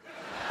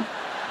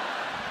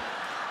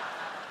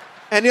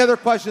 Any other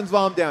questions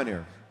while I'm down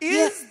here?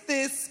 Is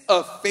this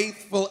a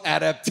faithful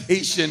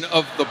adaptation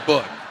of the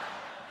book?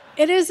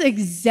 It is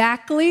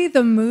exactly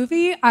the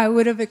movie I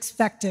would have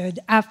expected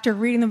after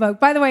reading the book.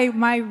 By the way,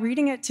 my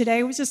reading it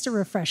today was just a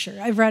refresher.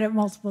 I've read it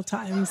multiple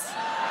times.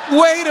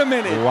 Wait a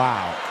minute.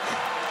 Wow.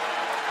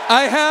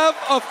 I have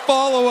a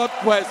follow-up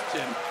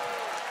question.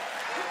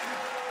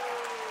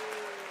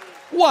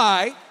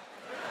 Why?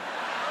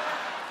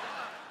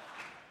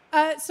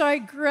 So I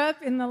grew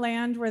up in the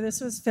land where this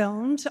was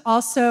filmed,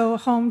 also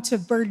home to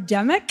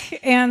Birdemic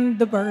and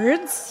the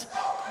birds.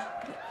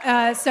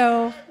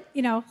 So,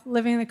 you know,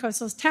 living in the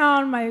coastal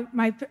town, I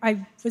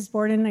was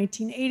born in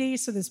 1980,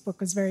 so this book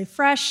was very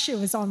fresh. It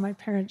was on my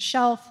parents'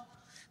 shelf.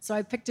 So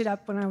I picked it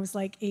up when I was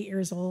like 8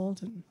 years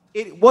old. And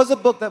It was a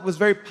book that was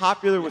very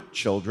popular with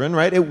children,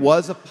 right? It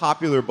was a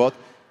popular book.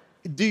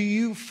 Do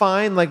you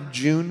find, like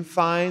June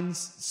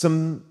finds,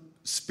 some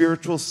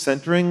spiritual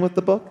centering with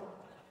the book?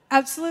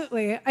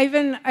 absolutely.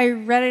 I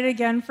read it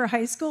again for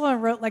high school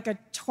and wrote like a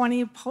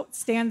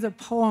 20-stanza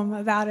poem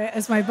about it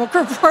as my book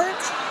report.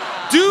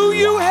 Do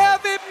you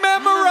have it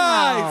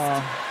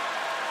memorized?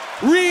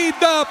 Read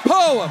the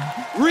poem.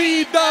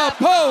 Read the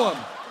poem.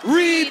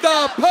 Read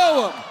the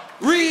poem.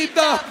 Read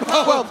the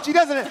poem. Well, she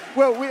doesn't.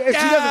 Well, if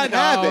she doesn't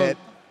have it,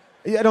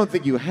 I don't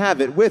think you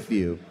have it with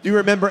you. Do you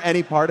remember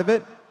any part of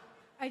it?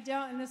 I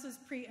don't, and this was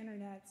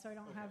pre-internet, so I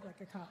don't have like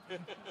a copy.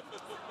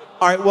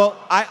 All right. Well,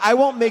 I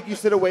won't make you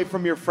sit away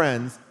from your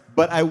friends,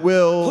 but I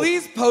will.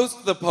 Please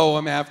post the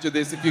poem after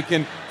this if you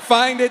can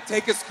find it,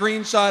 take a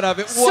screenshot of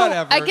it, So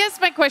whatever. I guess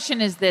my question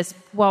is this: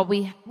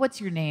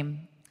 what's your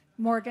name?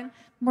 Morgan?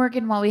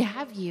 Morgan, while we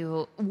have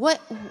you,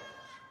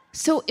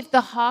 so if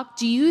the hawk,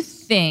 do you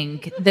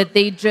think that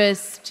they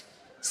just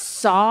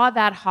saw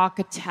that hawk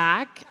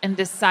attack and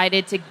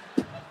decided to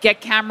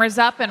get cameras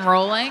up and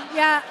rolling?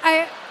 Yeah,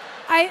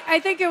 I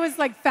think it was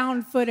like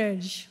found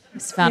footage.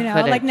 It's found you know,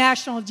 footage. like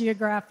National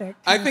Geographic.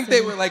 I kind think of they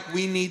thing. were like,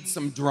 we need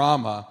some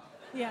drama.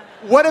 Yeah.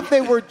 What if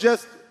they were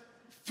just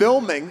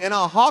filming and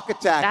a hawk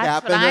attack That's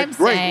happened? what I'm and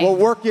great, saying. we'll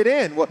work it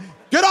in. Well,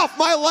 get off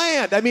my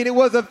land. I mean, it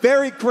was a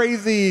very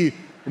crazy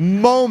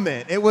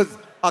moment. It was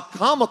a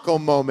comical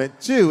moment,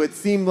 too. It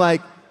seemed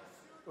like,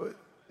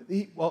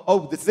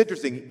 this is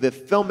interesting. The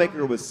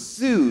filmmaker was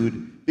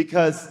sued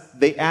because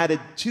they added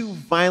 2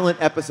 violent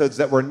episodes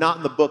that were not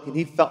in the book, and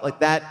he felt like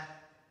that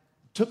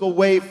took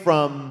away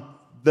from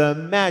the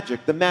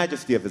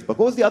majesty of his book.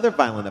 What was the other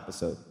violent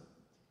episode?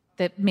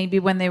 That maybe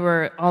when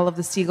all of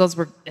the seagulls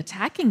were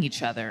attacking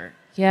each other.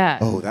 Yeah.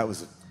 Oh, that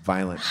was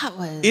violent. That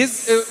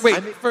was.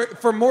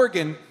 For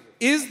Morgan,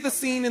 is the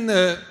scene in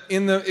the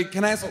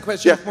can I ask a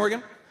question, Yeah.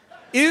 Morgan?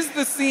 Is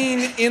the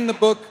scene in the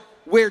book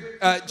where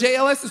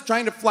JLS is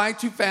trying to fly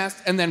too fast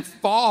and then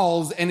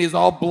falls and is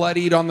all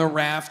bloodied on the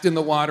raft in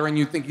the water and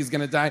you think he's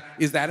going to die?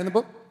 Is that in the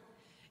book?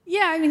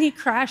 Yeah, I mean, he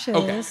crashes.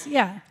 Okay.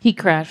 Yeah, He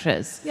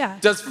crashes. yeah.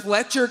 Does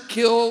Fletcher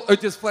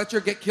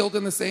get killed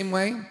in the same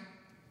way?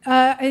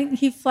 I think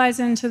he flies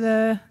into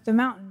the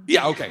mountain.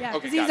 Yeah, okay. Yeah, okay.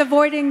 because got he's it.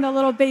 avoiding the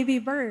little baby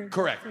bird.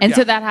 Correct. And yeah.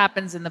 so that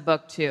happens in the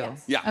book too.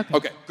 Yes. Yeah.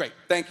 Okay. Great.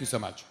 Thank you so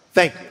much.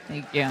 Thank you.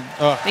 Thank you.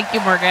 Thank you,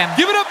 Morgan.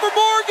 Give it up for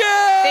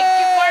Morgan! Thank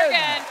you,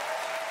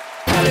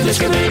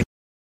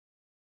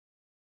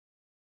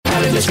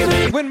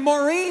 Morgan. When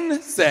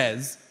Maureen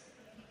says,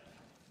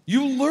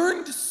 you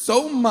learned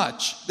so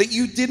much that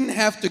you didn't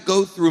have to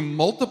go through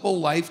multiple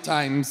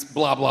lifetimes,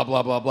 blah, blah,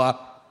 blah, blah, blah.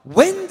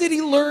 When did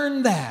he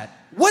learn that?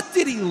 What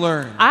did he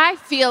learn? I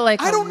feel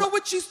like I don't know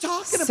what she's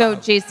talking So,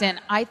 about. Jason,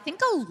 I think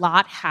a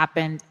lot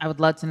happened. I would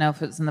love to know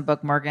if it was in the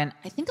book, Morgan.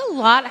 I think a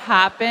lot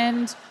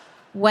happened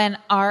when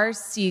our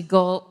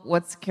Seagull,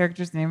 what's the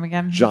character's name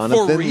again?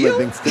 Jonathan real?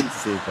 Livingston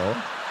Seagull.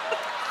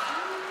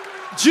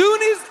 June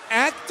is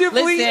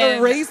actively Listen,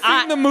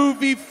 erasing the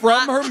movie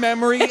from her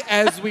memory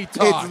as we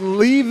talk. It's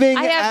leaving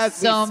I have as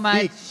so we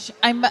much. speak.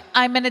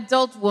 I'm an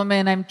adult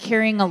woman. I'm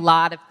carrying a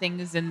lot of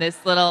things in this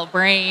little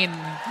brain.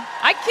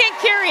 I can't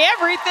carry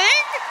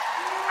everything.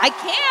 I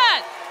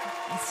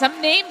can't.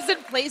 Some names and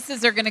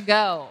places are gonna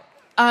go.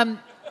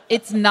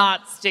 It's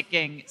not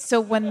sticking. So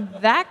when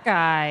that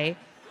guy,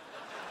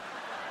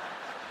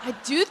 I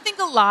do think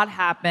a lot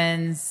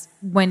happens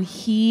when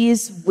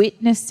he's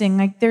witnessing,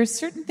 like there's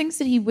certain things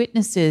that he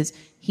witnesses.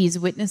 He's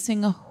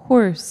witnessing a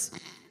horse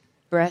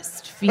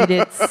breastfeed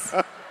its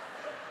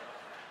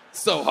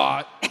So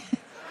hot.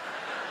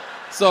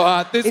 So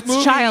hot. This its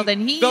movie, child,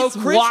 and he's though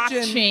Christian,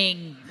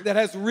 watching. that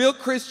has real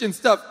Christian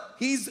stuff.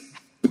 He's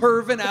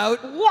perving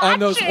out on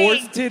those Watching.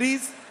 horse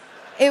titties.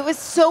 It was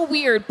so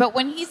weird, but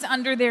when he's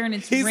under there and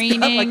it's He's raining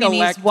got like a and he's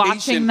lactation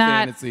watching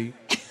that, fantasy.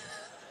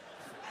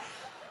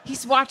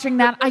 he's watching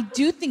that. I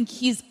do think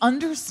he's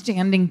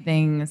understanding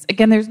things.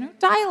 Again, there's no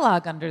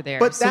dialogue under there,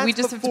 But so we that's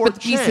just have to before put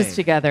the pieces Chang.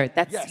 together.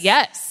 That's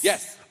yes.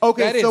 Yes.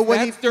 Okay, That so is- when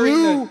he that's during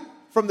flew the-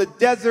 from the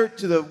desert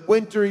to the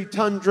wintry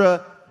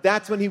tundra,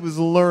 that's when he was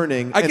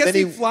learning. I and guess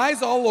then he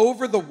flies all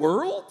over the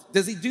world.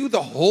 Does he do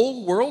the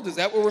whole world? Is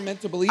that what we're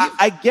meant to believe?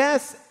 I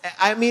guess.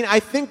 I mean, I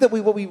think that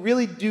what we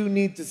really do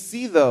need to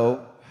see,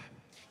 though,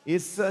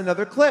 is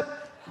another clip.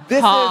 This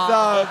is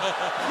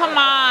Come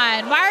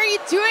on. Why are you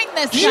doing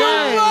this, you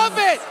guys? love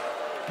it.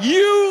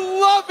 You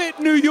love it,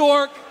 New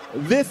York.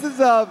 this is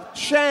of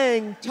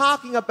Chang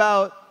talking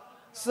about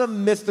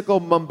some mystical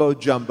mumbo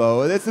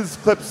jumbo. This is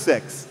clip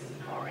 6.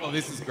 Oh,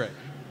 this is great.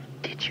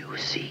 Did you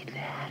see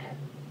that?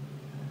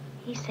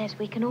 He says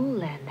we can all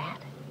learn that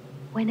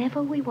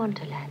whenever we want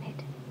to learn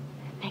it.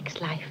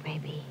 Next life,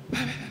 maybe.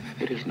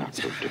 It is not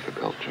so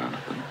difficult,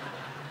 Jonathan.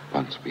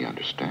 Once we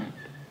understand.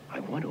 I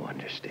want to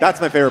understand.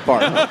 That's my favorite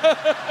part.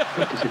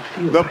 What does it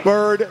feel The like?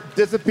 bird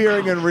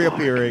disappearing and How far can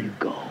reappearing you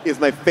go? is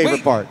my favorite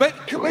Wait, part.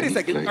 but wait a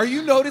second. Are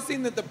you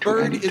noticing that the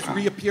bird is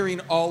reappearing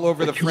all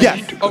over the frame?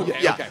 Yes. Okay,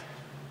 Yes. okay.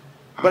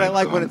 But I I've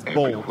like when gone it's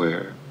bold.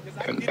 Everywhere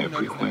I and didn't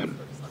every notice that when the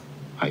first time.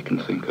 I can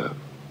think of.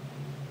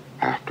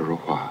 After a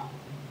while,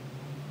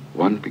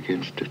 one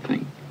begins to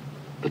think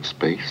that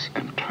space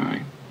and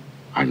time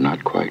are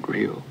not quite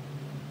real.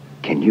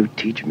 Can you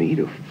teach me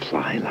to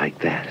fly like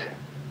that?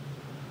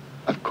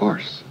 Of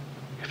course,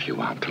 if you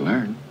want to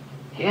learn.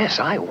 Yes,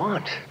 I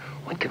want.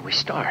 When can we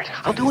start?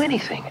 I'll do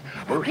anything.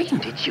 Maureen,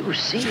 did you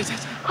see?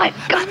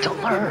 I've got to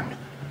learn.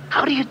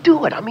 How do you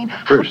do it? I mean,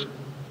 First,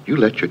 you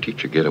let your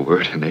teacher get a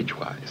word in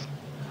edgewise.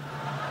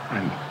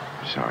 I'm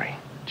sorry,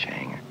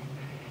 Chang.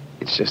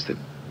 It's just that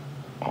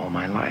all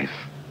my life,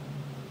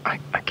 I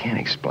can't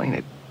explain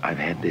it. I've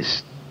had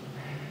this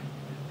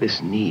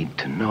need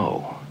to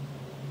know.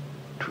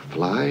 To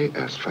fly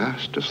as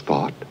fast as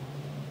thought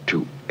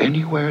to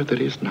anywhere that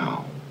is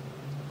now,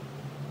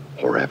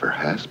 or ever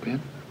has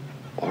been,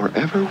 or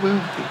ever will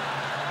be.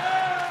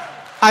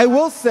 I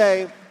will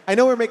say, I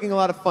know we're making a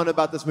lot of fun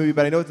about this movie,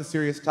 but I know it's a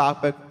serious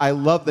topic. I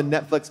love the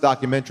Netflix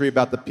documentary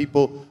about the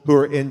people who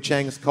are in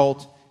Chang's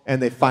cult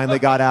and they finally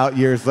got out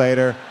years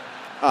later.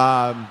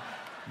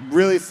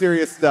 Really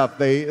serious stuff.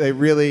 They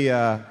really,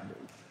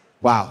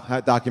 wow,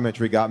 that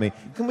documentary got me.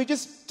 Can we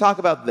just talk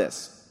about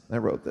this? I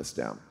wrote this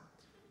down.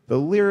 The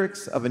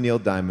lyrics of a Neil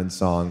Diamond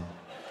song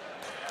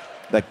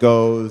that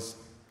goes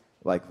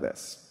like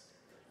this.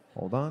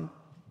 Hold on,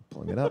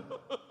 pulling it up.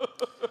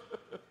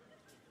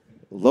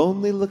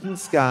 Lonely looking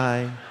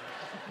sky,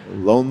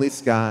 lonely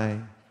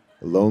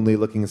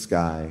looking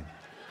sky.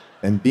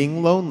 And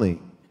being lonely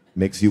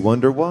makes you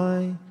wonder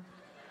why.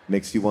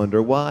 Makes you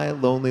wonder why.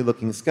 Lonely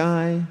looking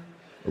sky,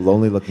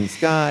 lonely looking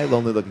sky,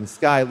 lonely looking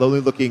sky, lonely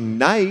looking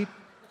night.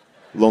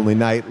 Lonely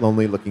night,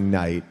 lonely looking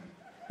night.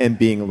 And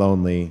being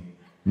lonely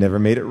never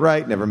made it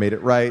right, never made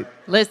it right.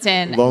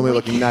 Listen. Lonely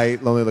looking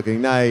night, lonely looking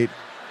night.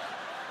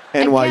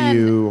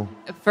 NYU.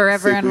 Again,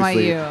 forever Sleepy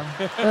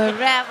NYU.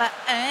 Forever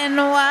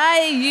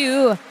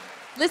NYU.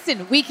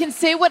 Listen, we can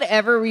say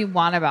whatever we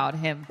want about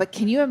him, but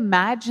can you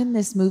imagine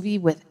this movie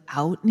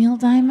without Neil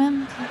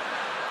Diamond?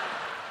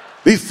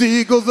 These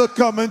seagulls are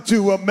coming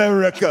to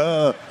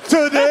America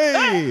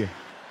today.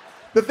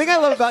 The thing I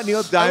love about Neil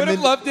I would Diamond. have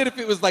loved it if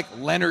it was like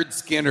Leonard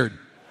Skinner.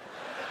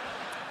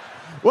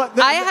 What,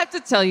 I have to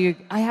tell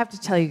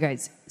you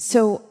guys.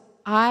 So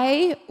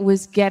I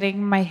was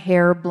getting my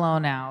hair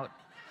blown out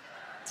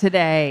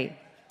today.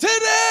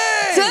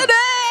 Today!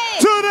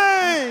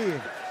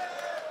 Today!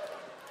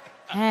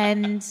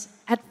 And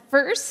at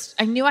first,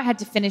 I knew I had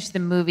to finish the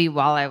movie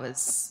while I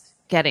was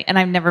getting, and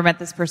I've never met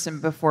this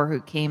person before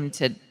who came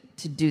to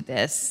do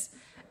this.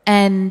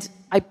 And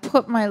I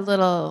put my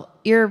little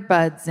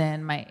earbuds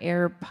in, my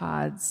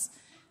AirPods,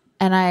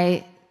 and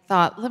I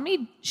thought,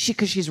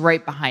 because she's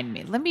right behind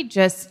me, let me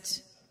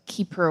just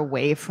keep her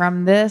away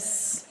from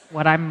this,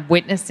 what I'm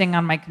witnessing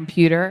on my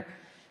computer.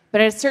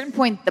 But at a certain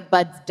point, the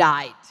buds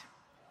died.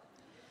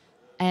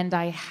 And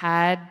I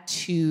had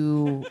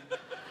to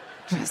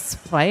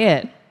just play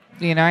it.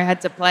 You know, I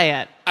had to play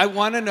it. I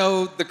want to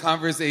know the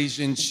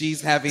conversation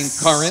she's having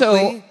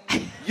currently.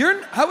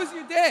 How was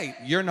your day?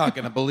 You're not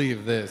going to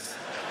believe this.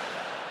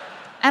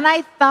 And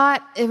I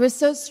thought it was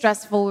so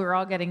stressful. We were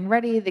all getting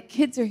ready. The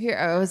kids are here.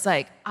 I was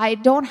like, I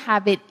don't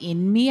have it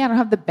in me. I don't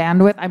have the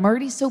bandwidth. I'm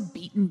already so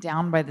beaten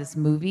down by this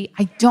movie.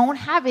 I don't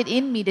have it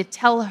in me to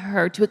tell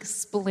her, to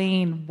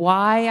explain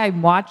why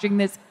I'm watching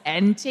this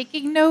and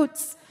taking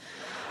notes.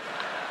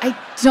 I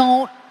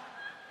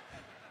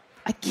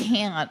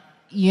can't,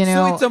 you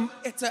know. So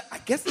I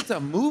guess it's a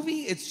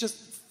movie. It's just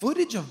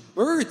footage of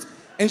birds.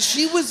 And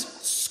she was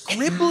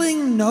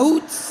scribbling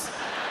notes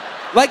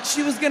like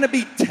she was going to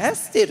be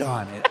tested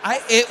on it.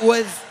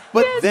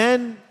 But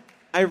then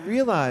I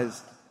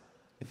realized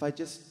if I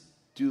just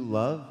do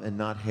love and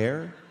not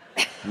hair,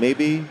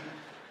 maybe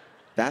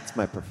that's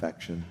my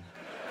perfection.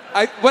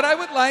 What I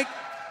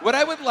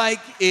would like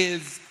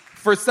is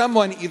for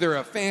someone, either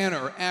a fan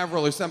or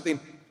Avril or something,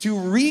 to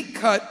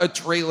recut a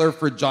trailer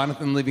for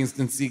Jonathan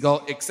Livingston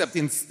Seagull, except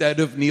instead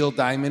of Neil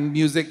Diamond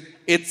music,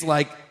 it's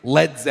like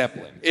Led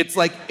Zeppelin. It's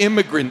like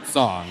Immigrant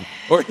Song.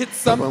 Or it's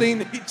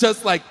something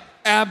just like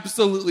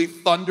absolutely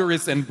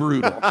thunderous and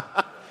brutal.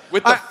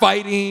 With the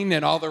fighting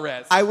and all the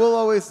rest. I will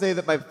always say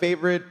that my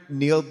favorite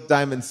Neil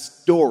Diamond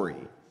story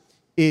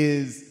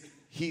is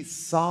he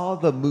saw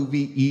the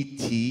movie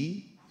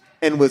E.T.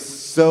 and was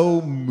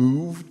so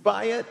moved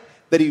by it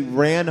that he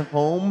ran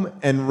home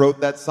and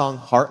wrote that song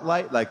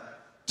Heartlight, like,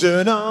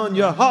 turn on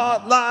your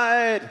heart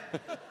light.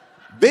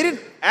 They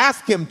didn't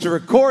ask him to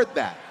record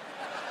that.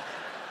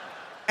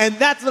 And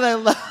that's what I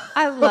love.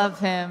 I love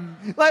him.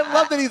 I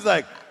love that he's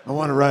like, I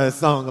want to write a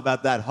song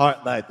about that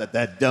heart light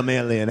that dumb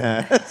alien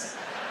has.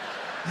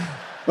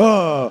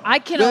 Oh, I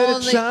can let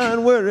only it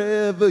shine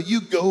wherever you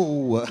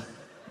go.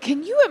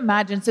 Can you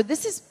imagine? So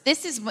this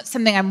is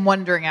something I'm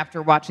wondering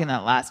after watching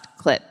that last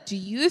clip. Do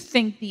you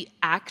think the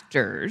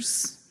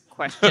actors,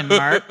 question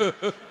mark,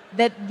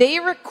 that they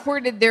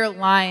recorded their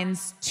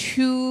lines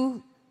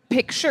to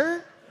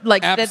picture?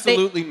 Like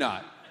Absolutely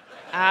not.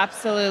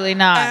 Absolutely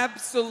not.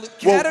 Absolutely.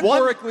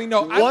 Categorically,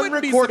 no. I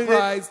wouldn't be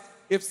surprised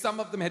if some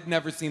of them had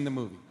never seen the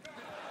movie.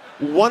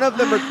 One of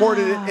them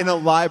recorded it in a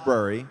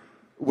library,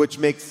 which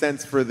makes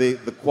sense for the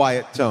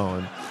quiet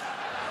tone.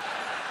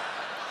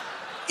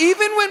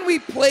 Even when we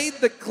played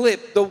the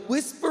clip, the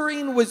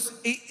whispering was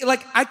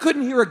like I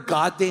couldn't hear a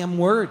goddamn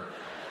word.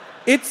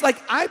 It's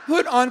like I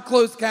put on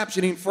closed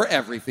captioning for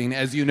everything,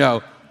 as you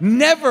know.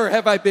 Never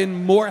have I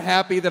been more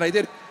happy that I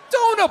did.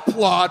 Don't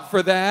applaud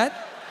for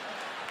that.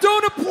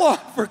 Don't applaud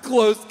for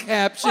closed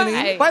captioning.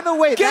 Why? By the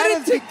way, get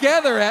it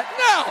together.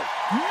 No.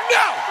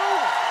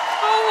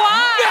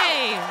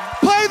 Why?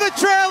 No. Play the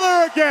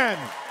trailer again.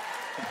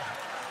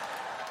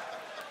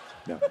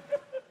 No.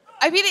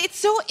 I mean, it's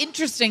so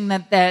interesting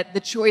that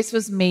the choice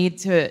was made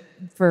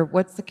for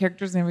what's the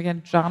character's name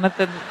again?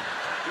 Jonathan.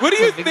 What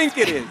do you think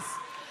it is?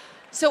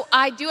 So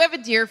I do have a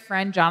dear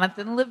friend,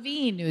 Jonathan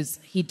Levine,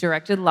 he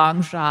directed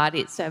Long Shot.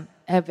 It's a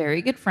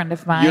very good friend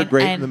of mine. You're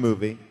great in the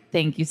movie.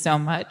 Thank you so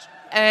much.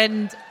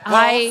 And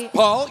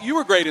Paul, you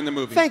were great in the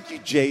movie. Thank you,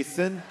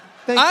 Jason.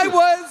 I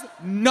was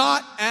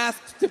not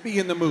asked to be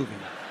in the movie.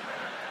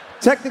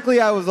 Technically,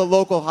 I was a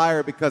local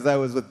hire because I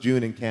was with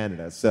June in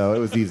Canada, so it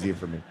was easier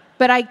for me.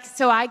 But I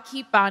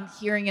keep on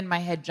hearing in my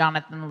head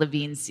Jonathan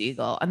Levine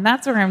Seagull, and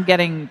that's where I'm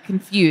getting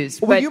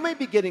confused. Well, you may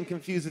be getting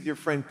confused with your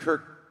friend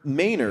Kirk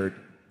Maynard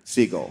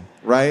Seagull,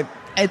 right?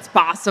 It's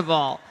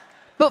possible.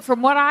 But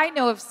from what I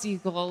know of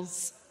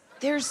seagulls,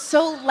 they're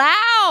so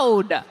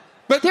loud.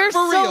 But they're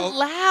for so real,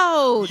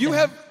 loud. You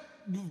have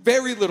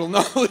very little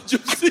knowledge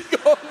of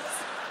seagulls.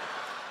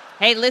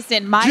 Hey,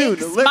 listen,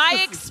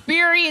 my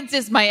experience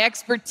is my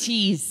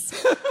expertise.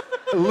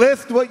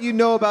 List what you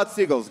know about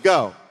seagulls.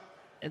 Go.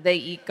 They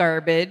eat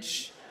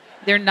garbage.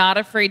 They're not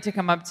afraid to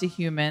come up to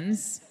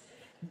humans.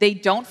 They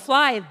don't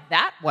fly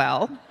that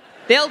well.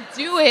 They'll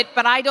do it,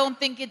 but I don't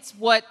think it's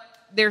what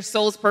their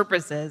soul's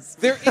purpose is.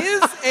 There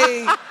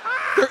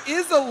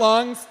is a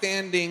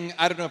long-standing,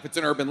 I don't know if it's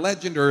an urban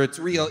legend or it's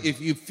real,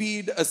 if you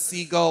feed a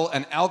seagull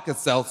an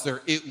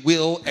Alka-Seltzer, it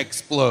will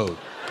explode.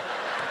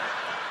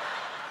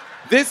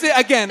 This is,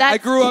 again, That's I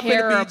grew up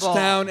terrible. in a beach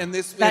town, and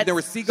there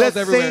were seagulls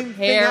everywhere. Same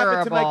thing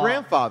happened to my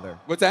grandfather.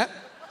 What's that?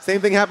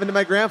 Same thing happened to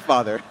my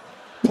grandfather.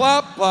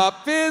 Plop,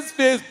 plop, fizz,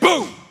 fizz,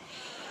 boom!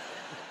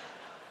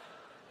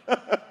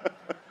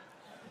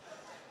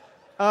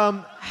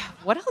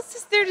 What else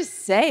is there to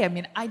say? I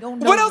mean, I don't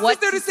know. What else is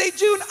there to say,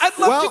 June? I'd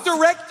love to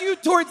direct you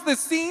towards the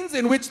scenes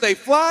in which they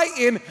fly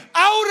in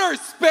outer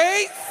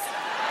space.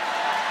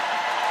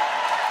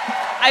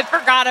 I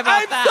forgot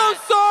about that. I'm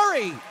so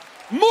sorry.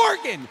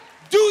 Morgan,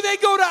 do they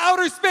go to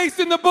outer space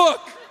in the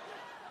book?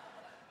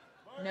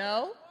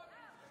 No.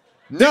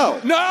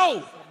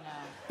 No.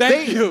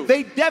 Thank you.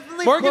 They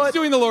definitely Morgan's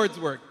doing the Lord's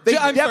work. I'm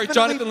sorry, definitely-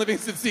 Jonathan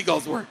Livingston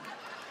Seagull's work.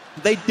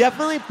 They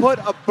definitely put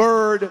a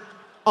bird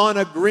on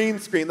a green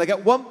screen. Like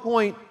at one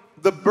point,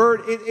 the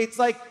bird, it's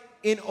like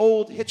in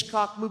old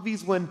Hitchcock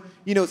movies when,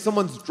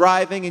 someone's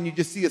driving and you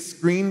just see a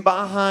screen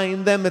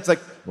behind them. It's like,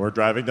 we're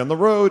driving down the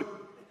road.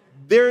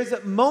 There's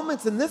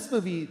moments in this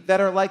movie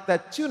that are like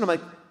that too. And I'm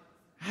like,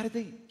 how did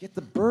they get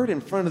the bird in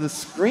front of the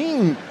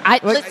screen?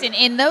 Listen,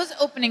 in those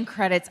opening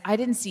credits, I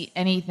didn't see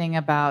anything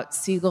about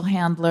Seagull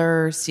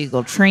handler,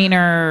 Seagull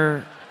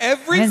trainer. I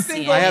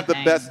have the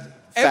best fact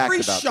Every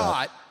about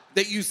shot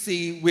that you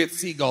see with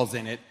seagulls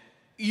in it,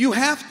 you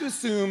have to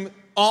assume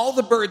all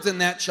the birds in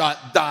that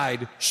shot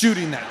died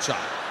shooting that shot.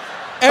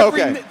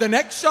 The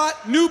next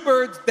shot, new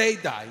birds, they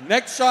die.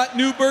 Next shot,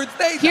 new birds,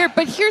 they die.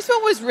 But here's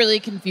what was really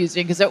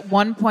confusing, because at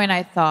one point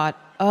I thought,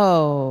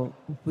 so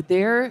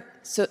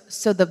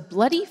the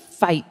bloody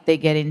fight they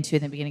get into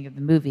in the beginning of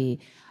the movie,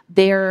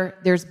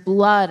 there's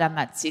blood on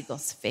that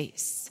seagull's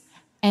face.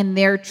 And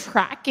they're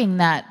tracking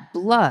that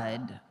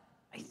blood,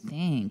 I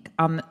think,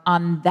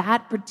 on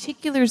that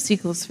particular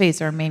seagull's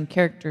face, our main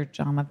character,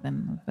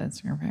 Jonathan,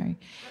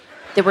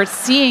 that we're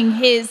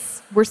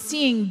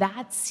seeing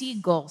that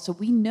seagull, so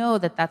we know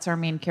that that's our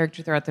main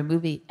character throughout the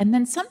movie. And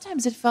then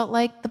sometimes it felt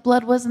like the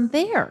blood wasn't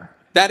there.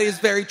 That is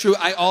very true.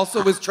 I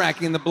also was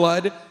tracking the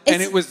blood,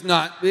 and it was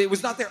not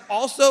there.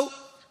 Also,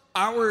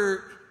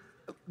 our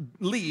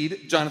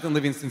lead, Jonathan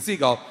Livingston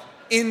Seagull,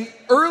 in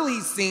early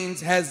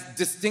scenes has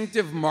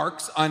distinctive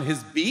marks on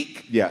his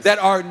beak that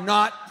are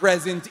not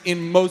present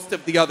in most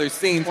of the other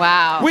scenes.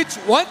 Wow. Which,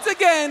 once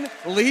again,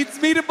 leads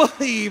me to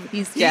believe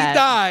he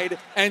died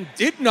and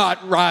did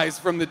not rise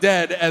from the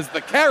dead as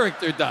the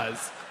character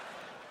does.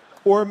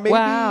 Or maybe,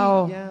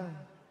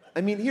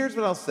 I mean, here's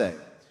what I'll say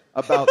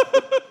about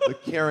the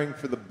caring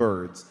for the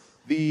birds.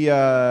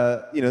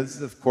 This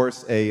is, of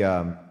course,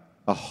 a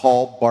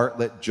Hall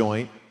Bartlett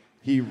joint.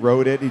 He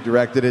wrote it, he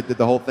directed it, did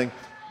the whole thing.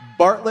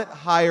 Bartlett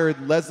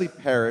hired Leslie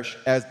Parrish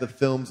as the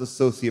film's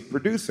associate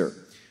producer.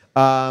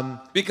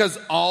 Because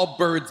all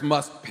birds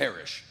must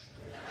perish.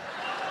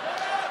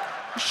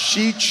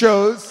 She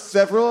chose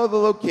several of the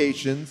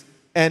locations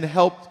and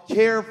helped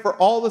care for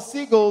all the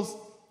seagulls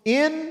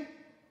in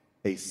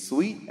a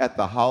suite at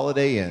the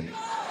Holiday Inn.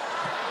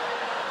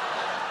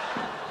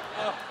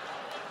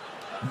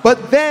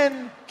 But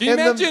then... Can you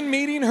imagine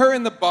meeting her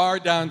in the bar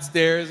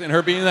downstairs and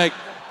her being like,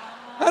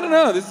 I don't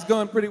know, this is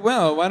going pretty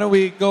well. Why don't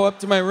we go up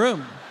to my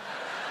room?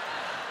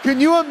 Can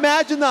you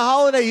imagine the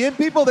Holiday Inn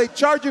people? They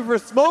charge you for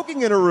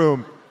smoking in a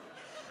room.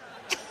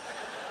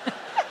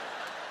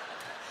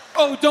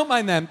 Oh, don't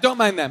mind them. Don't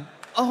mind them.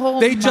 Oh,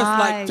 they just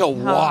like to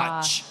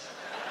watch.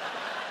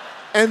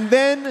 And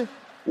then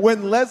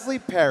when Leslie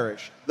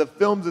Parrish, the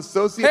film's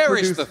associate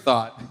producer... the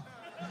thought.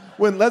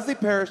 When Leslie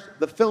Parrish,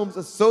 the film's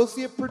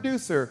associate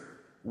producer,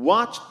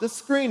 watched the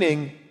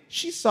screening,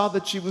 she saw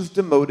that she was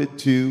demoted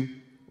to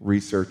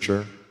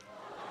researcher.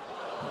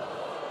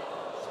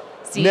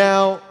 See?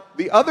 Now,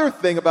 the other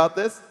thing about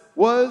this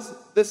was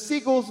the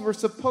seagulls were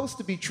supposed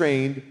to be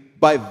trained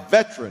by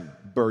veteran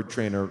bird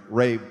trainer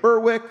Ray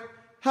Berwick.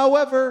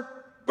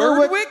 However,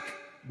 Berwick?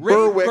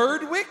 Berwick.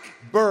 Birdwick?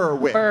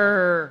 Berwick.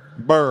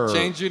 Burr.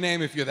 Change your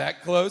name if you're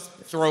that close.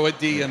 Throw a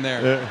D in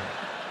there.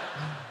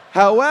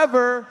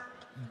 However,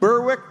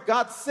 Berwick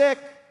got sick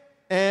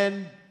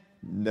and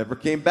never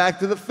came back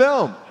to the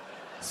film.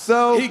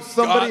 So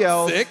somebody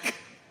else. Sick?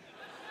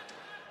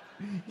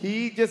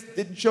 He just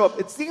didn't show up.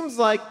 It seems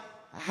like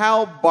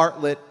Hal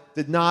Bartlett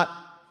did not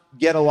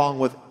get along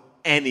with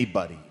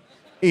anybody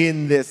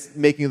in this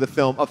making of the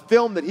film, a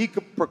film that he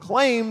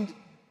proclaimed,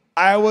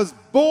 I was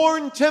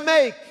born to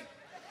make.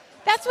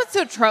 That's what's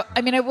so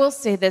I mean, I will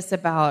say this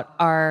about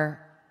our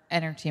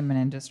entertainment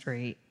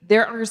industry.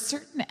 There are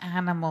certain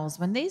animals,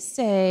 when they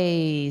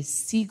say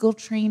seagull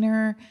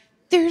trainer,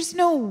 there's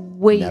no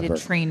way to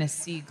train a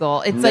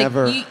seagull. It's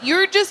like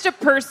you're just a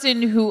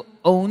person who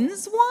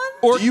owns one?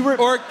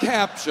 Or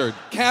captured.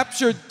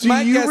 Captured.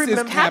 My guess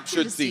is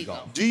captured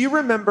seagull. Do you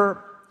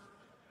remember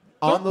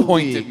on Don't the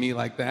point League, at me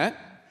like that.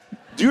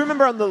 Do you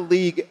remember on The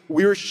League,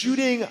 we were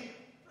shooting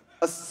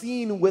a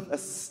scene with a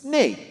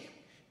snake,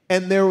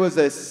 and there was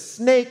a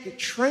snake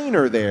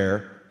trainer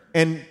there,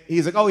 and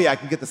he's like, oh yeah, I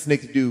can get the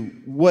snake to do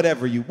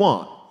whatever you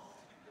want.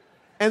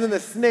 And then the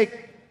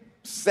snake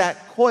sat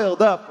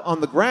coiled up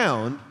on the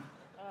ground,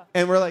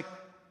 and we're like,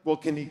 well,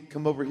 can he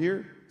come over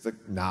here? He's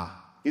like, nah,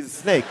 he's a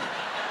snake.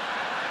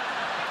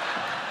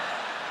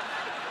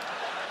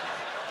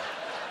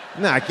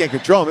 Nah, I can't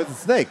control him. It's a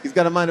snake. He's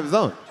got a mind of his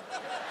own.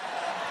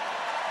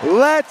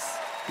 Let's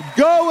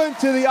go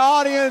into the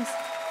audience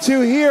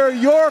to hear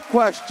your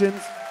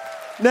questions.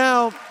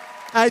 Now,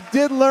 I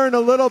did learn a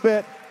little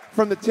bit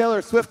from the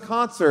Taylor Swift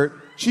concert.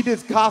 She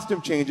did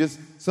costume changes,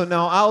 so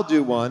now I'll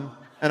do one,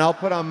 and I'll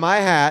put on my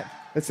hat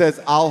that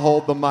says, I'll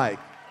hold the mic.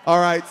 All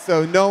right,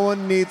 so no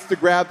one needs to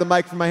grab the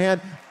mic from my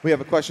hand. We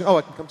have a question. Oh,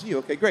 I can come to you.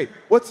 Okay, great.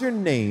 What's your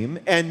name?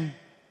 And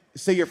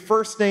say your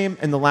first name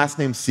and the last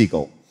name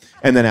Seagull,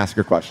 and then ask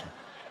your question.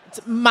 It's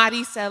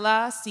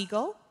Maricela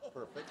Seagull.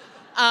 Perfect.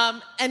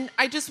 And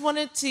I just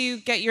wanted to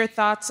get your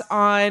thoughts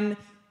on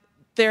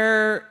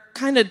their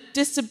kind of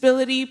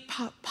disability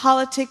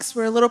politics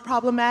were a little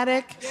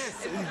problematic.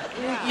 Yes.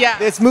 Yeah.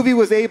 This movie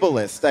was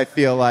ableist, I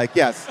feel like,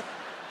 yes.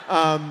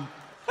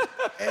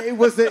 it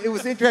was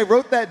interesting. I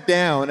wrote that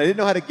down. I didn't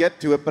know how to get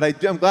to it, but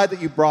I'm glad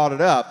that you brought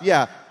it up.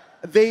 Yeah,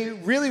 they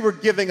really were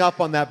giving up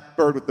on that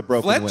bird with the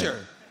broken wing.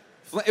 Fletcher.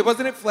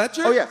 Wasn't it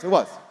Fletcher? Oh yes, it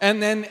was.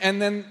 And then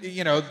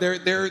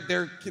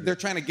they're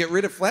trying to get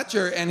rid of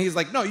Fletcher, and he's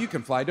like, "No, you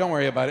can fly. Don't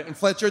worry about it." And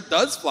Fletcher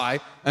does fly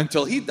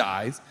until he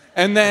dies,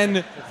 and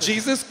then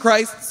Jesus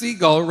Christ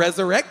Seagull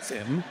resurrects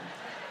him,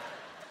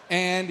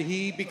 and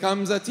he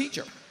becomes a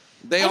teacher.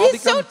 They all It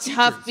is become so teachers.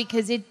 tough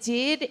because I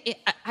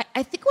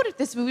think what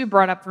this movie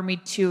brought up for me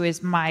too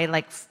is my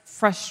like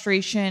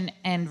frustration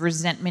and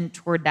resentment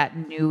toward that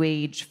new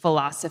age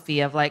philosophy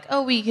of like,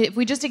 oh, if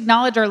we just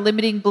acknowledge our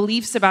limiting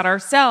beliefs about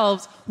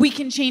ourselves, we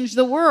can change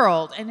the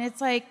world. And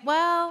it's like,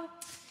 well,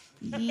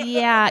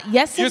 yeah,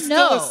 yes You're and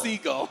no. still a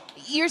seagull.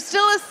 You're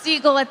still a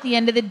seagull at the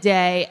end of the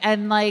day,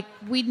 and like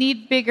we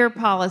need bigger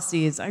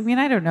policies. I mean,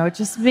 I don't know. It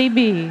just made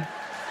me mad.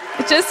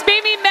 It just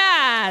made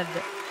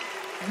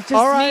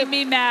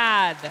me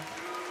mad.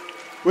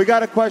 We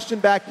got a question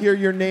back here.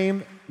 Your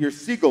name, your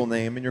Seagull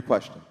name, and your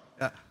question.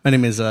 My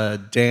name is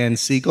Dan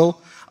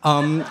Seagull.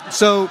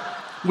 So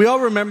we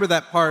all remember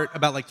that part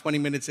about like 20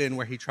 minutes in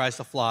where he tries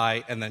to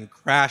fly and then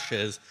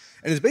crashes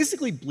and is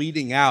basically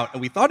bleeding out,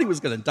 and we thought he was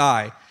going to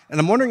die. And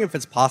I'm wondering if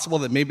it's possible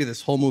that maybe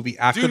this whole movie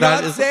after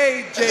that is... Do not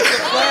say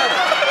Jacob Blair.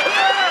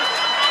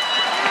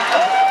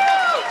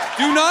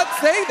 Do not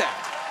say that.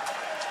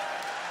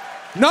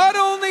 Not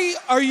only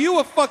are you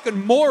a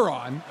fucking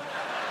moron,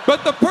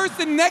 but the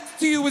person next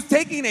to you was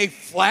taking a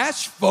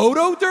flash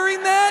photo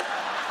during that?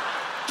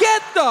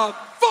 Get the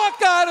fuck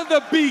out of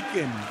the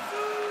beacon.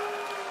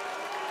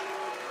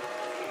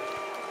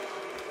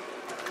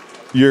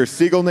 Your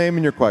Seagull name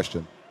and your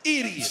question.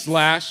 Idiot.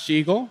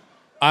 /Seagull.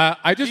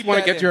 I just Keep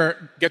want to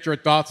that get your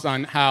thoughts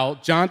on how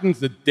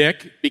Jonathan's the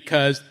dick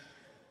because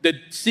the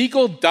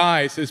seagull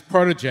dies, his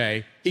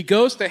protege. He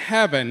goes to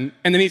heaven,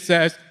 and then he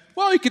says,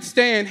 well, you could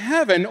stay in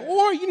heaven,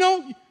 or,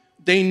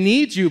 they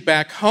need you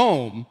back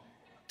home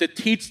to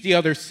teach the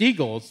other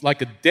seagulls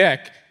like a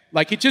dick.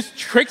 Like, he just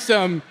tricks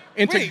them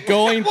into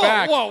going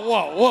back.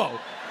 Whoa.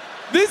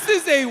 This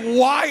is a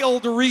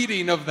wild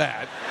reading of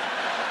that.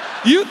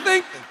 You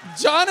think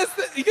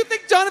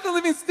Jonathan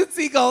Livingston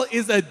Seagull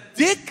is a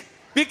dick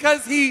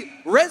because he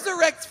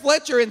resurrects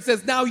Fletcher and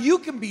says, now you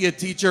can be a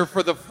teacher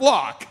for the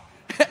flock.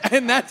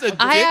 And that's a dick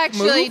I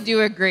actually move?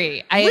 do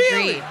agree. I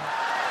Really? agree.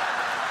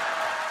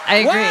 I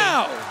agree.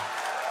 Wow.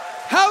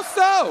 How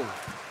so?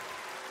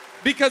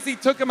 Because he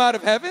took him out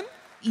of heaven?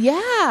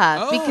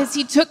 Yeah, Oh. because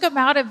he took him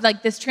out of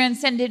like this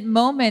transcendent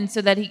moment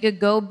so that he could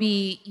go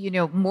be,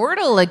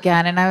 mortal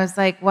again. And I was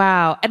like,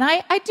 wow. And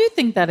I do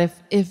think that if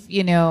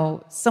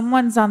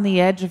someone's on the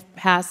edge of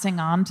passing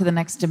on to the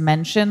next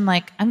dimension,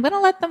 like I'm going to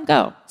let them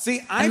go.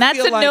 See, and that's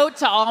a note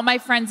to all my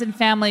friends and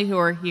family who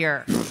are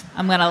here.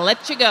 I'm going to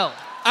let you go.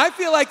 I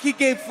feel like he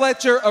gave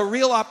Fletcher a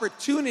real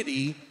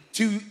opportunity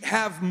to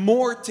have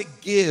more to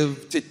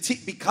give, to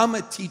become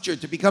a teacher,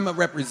 to become a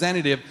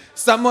representative,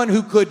 someone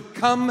who could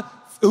come,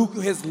 who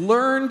has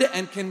learned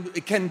and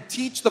can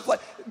teach the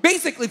Fletcher.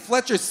 Basically,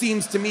 Fletcher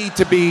seems to me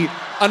to be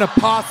an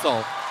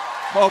apostle.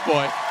 Oh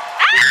boy.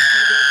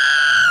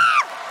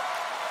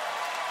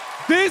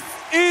 This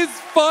is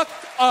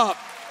fucked up.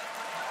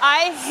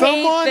 I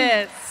hate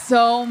this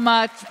so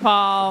much,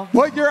 Paul.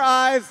 Put your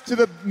eyes to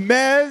the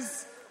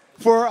mez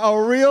for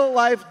a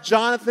real-life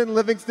Jonathan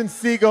Livingston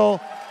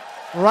Seagull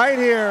right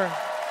here.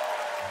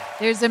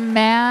 There's a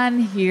man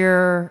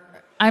here.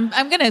 I'm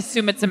going to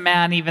assume it's a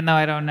man, even though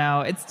I don't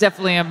know. It's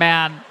definitely a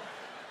man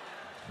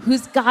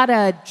who's got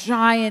a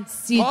giant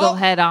seagull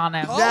head on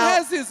him. Paul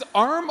has his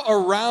arm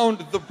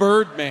around the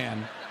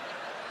Birdman.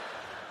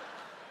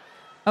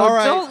 Oh, All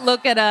right. Don't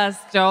look at us.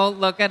 Don't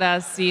look at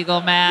us,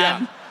 Seagull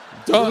man.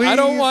 Yeah. I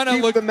don't want to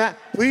look.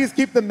 Please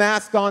keep the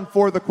mask on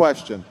for the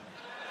question.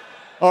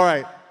 All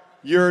right.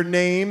 Your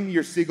name,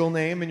 your Seagull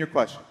name, and your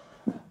question.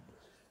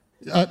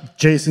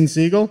 Jason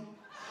Seagull.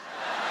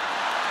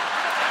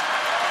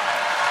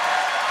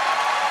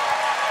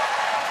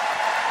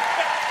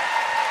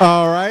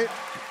 All right.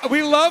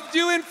 We loved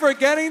you in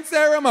Forgetting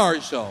Sarah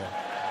Marshall.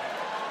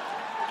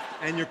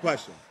 And your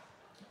question.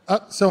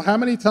 So how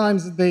many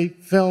times did they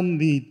film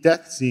the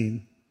death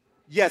scene?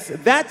 Yes,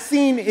 that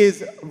scene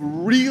is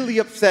really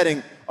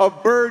upsetting. A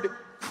bird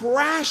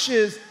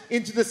crashes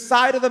into the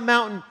side of the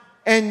mountain,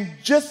 and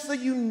just so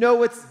you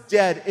know it's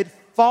dead, it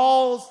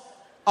falls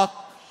a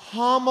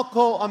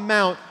comical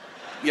amount.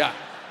 Yeah.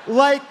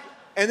 Like,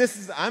 and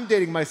I'm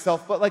dating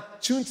myself, but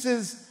like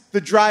Toonce's The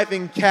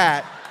Driving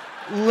Cat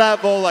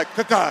level, like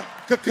caca,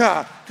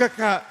 caca,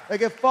 caca.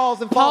 Like it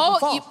falls and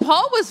falls and falls.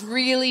 Paul was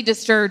really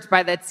disturbed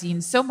by that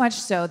scene, so much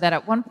so that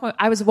at one point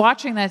I was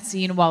watching that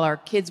scene while our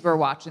kids were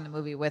watching the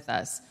movie with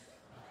us.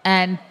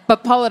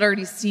 But Paul had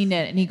already seen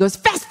it, and he goes,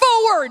 fast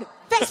forward!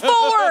 Fast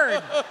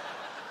forward!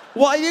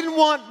 Well, I didn't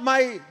want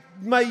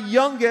my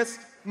youngest,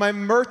 my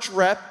merch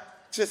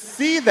rep, to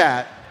see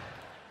that.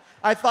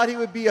 I thought he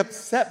would be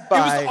upset by...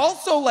 It was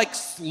also like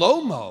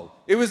slow-mo.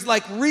 It was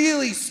like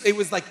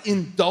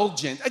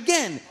indulgent.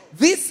 Again,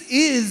 this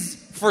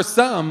is, for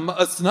some,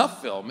 a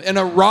snuff film, an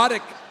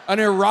erotic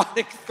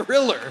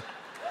thriller.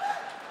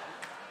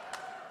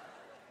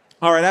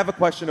 All right, I have a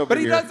question over But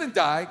here. he doesn't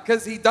die,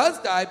 because he does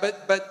die,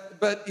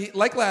 but he,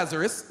 like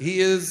Lazarus, he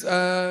is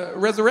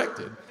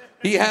resurrected.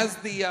 He has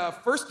the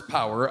first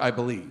power, I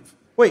believe.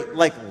 Wait,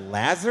 like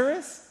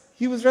Lazarus?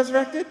 He was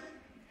resurrected?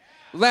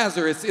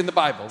 Lazarus in the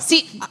Bible.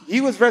 See,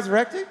 He was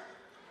resurrected?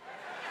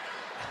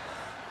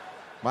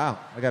 Wow,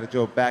 I got to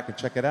go back and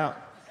check it out.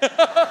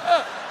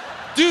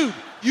 Dude,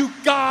 you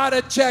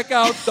gotta check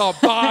out the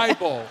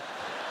Bible.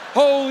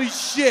 Holy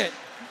shit.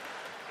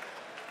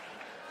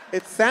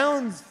 It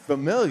sounds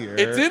familiar.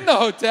 It's in the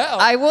hotel.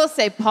 I will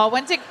say, Paul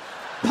went to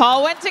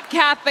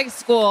Catholic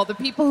school. The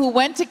people who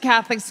went to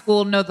Catholic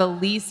school know the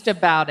least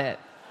about it.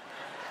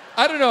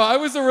 I don't know. I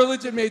was a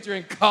religion major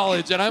in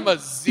college, and I'm a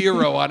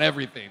 0 on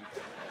everything.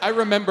 I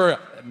remember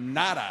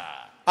nada.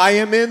 I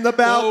am in the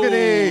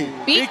balcony.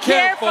 Whoa. Be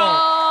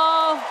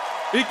careful.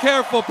 Be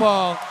careful,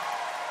 Paul.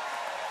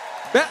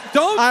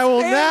 Don't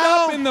stand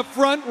up in the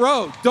front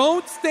row.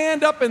 Don't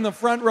stand up in the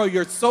front row.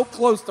 You're so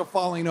close to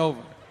falling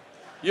over.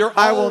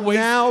 I will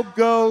now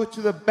go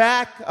to the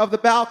back of the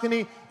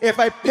balcony. If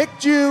I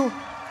picked you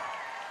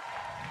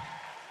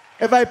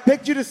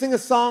to sing a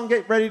song,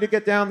 get ready to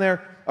get down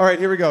there. All right,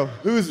 here we go.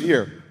 Who's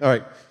here? All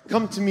right,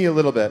 come to me a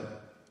little bit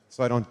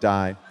so I don't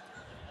die.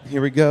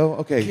 Here we go.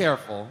 Okay.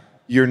 Careful.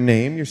 Your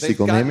name, your They've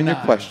Seagull got name, and your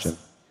knives. question.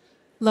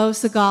 Lo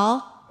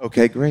Seagull.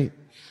 Okay, great.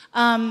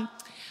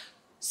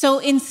 So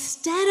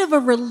instead of a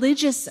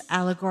religious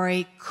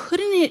allegory,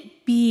 couldn't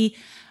it be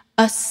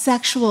a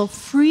sexual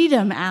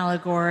freedom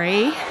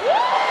allegory?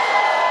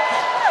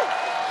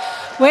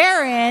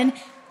 Wherein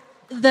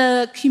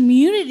the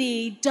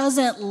community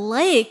doesn't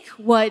like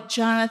what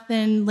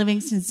Jonathan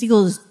Livingston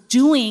Seagull is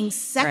doing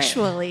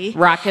sexually. Right.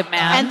 Rocket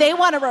Man. And they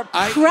want to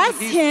repress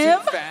he's him.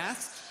 too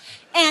fast.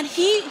 And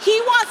he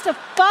wants to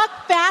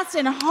fuck fast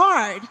and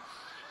hard.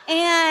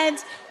 And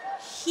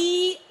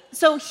he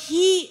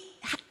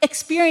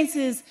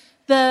experiences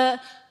the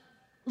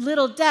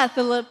little death,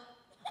 the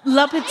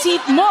la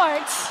petite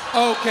mort.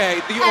 Okay,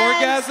 the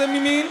orgasm,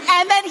 you mean?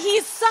 And then he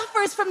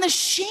suffers from the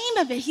shame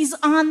of it. He's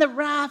on the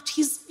raft.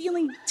 He's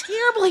feeling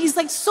terrible. He's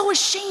like so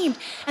ashamed.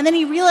 And then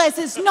he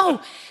realizes,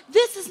 no,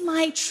 this is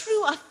my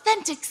true,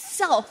 authentic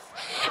self.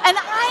 And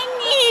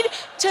I need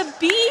to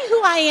be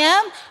who I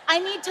am. I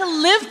need to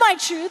live my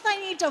truth. I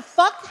need to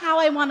fuck how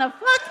I want to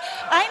fuck.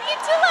 I need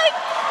to right?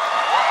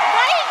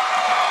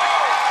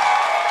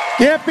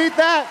 Can't beat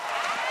that.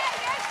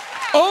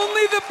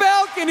 Only the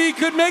balcony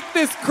could make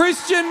this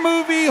Christian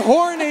movie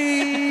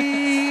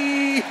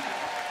horny.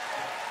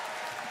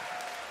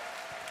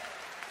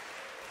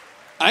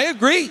 I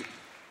agree.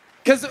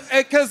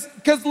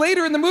 Because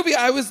later in the movie,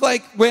 I was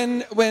like,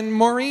 when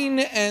Maureen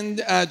and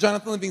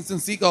Jonathan Livingston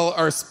Seagull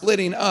are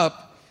splitting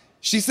up,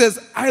 she says,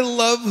 "I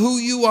love who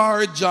you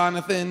are,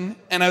 Jonathan."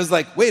 And I was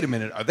like, wait a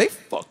minute, are they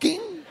fucking?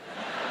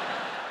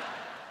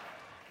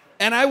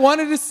 And I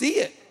wanted to see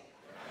it.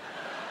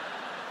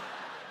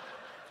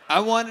 I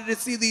wanted to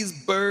see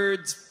these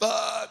birds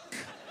fuck.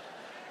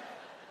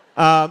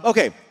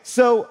 Okay,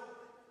 so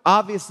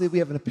obviously we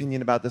have an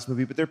opinion about this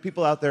movie, but there are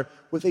people out there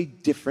with a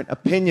different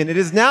opinion. It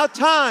is now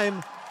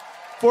time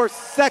for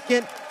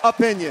second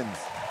opinions.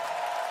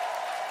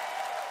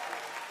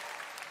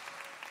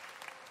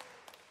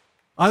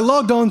 I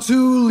logged on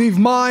to leave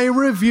my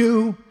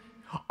review.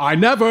 I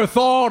never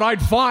thought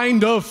I'd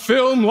find a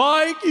film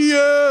like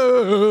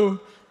you.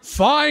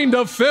 Find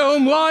a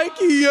film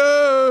like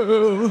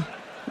you.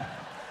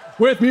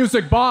 With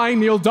music by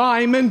Neil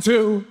Diamond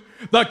too.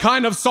 The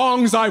kind of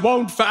songs I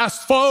won't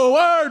fast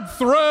forward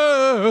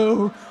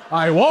through.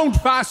 I won't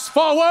fast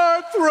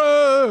forward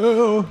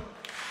through.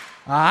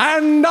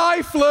 And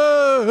I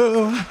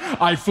flew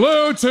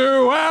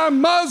to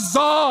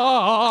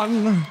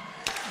Amazon.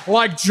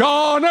 Like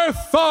Jonathan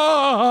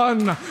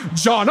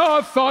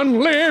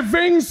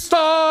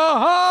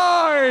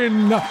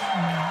Livingston.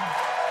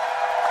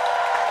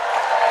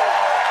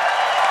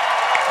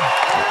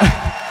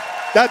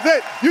 That's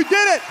it. You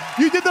did it.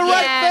 You did the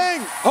right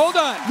thing. Hold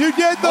on. You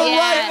did the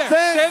right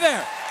thing. Stay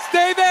there.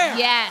 Stay there.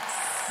 Yes.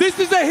 This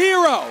is a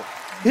hero.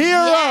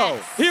 Hero.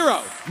 Yes.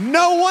 Hero.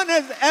 No one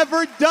has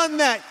ever done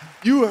that.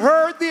 You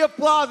heard the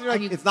applause. You're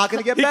like, it's not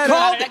going to get He better.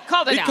 called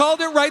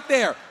it right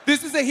there.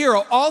 This is a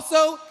hero.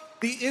 Also,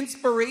 the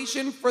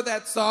inspiration for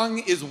that song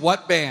is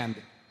what band?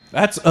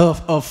 That's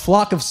a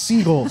flock of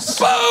seagulls.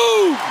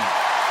 Boom!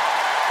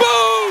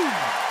 Boom!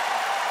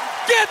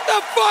 Get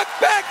the fuck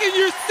back in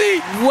your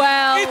seat.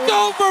 Well It's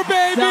over,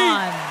 baby.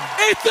 done.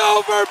 It's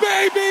over,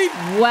 baby.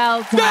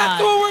 Well done.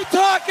 That's what we're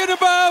talking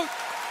about.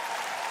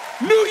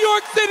 New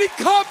York City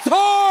comes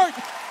hard.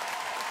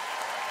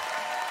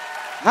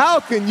 How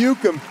can you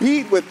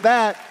compete with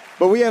that?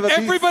 But we have a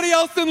Everybody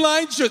else in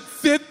line should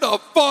sit the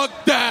fuck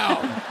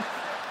down.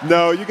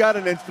 No, you got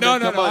an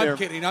instrument. No, Come on I'm here.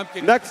 kidding. I'm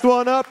kidding. Next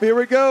one up. Here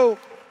we go.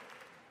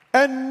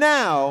 And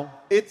now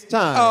it's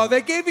time. Oh,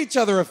 they gave each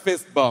other a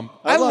fist bump.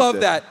 I loved love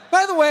it. that.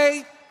 By the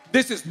way,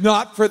 this is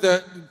not for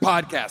the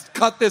podcast.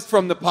 Cut this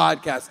from the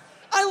podcast.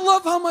 I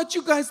love how much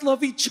you guys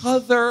love each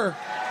other.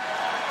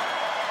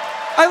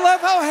 I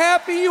love how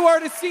happy you are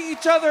to see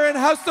each other and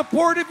how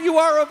supportive you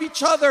are of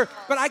each other,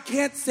 but I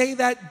can't say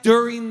that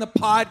during the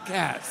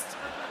podcast.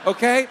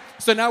 Okay?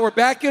 So now we're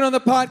back in on the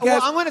podcast.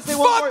 Well, I'm gonna say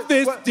one more. Fuck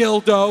this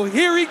dildo.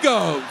 Here he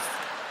goes.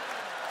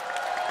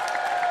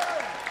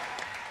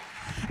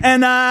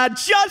 And I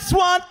just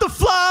want the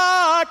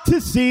flock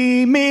to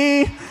see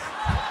me,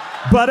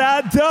 but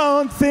I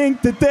don't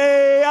think that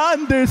they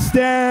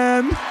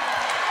understand.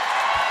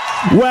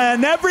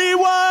 When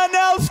everyone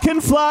else can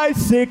fly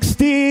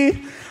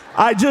 60,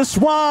 I just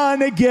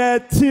want to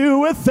get to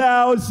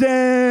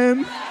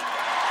 1,000.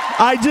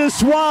 I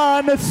just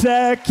want a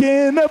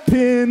second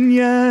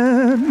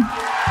opinion.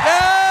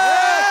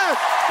 Yes!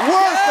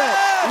 Worth it!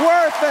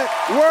 Worth it!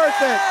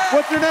 Worth it!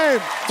 What's your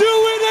name? Do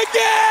it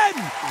again!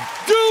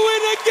 Do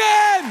it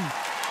again!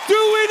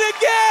 Do it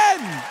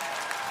again!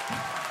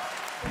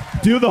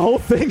 Do the whole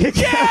thing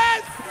again.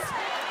 Yes!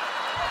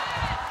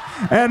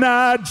 And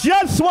I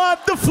just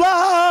want the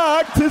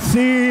flock to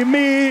see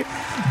me,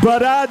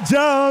 but I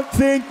don't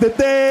think that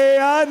they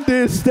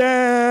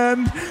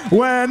understand.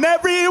 When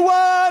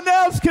everyone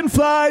else can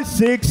fly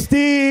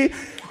 60,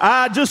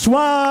 I just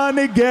want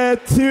to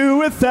get to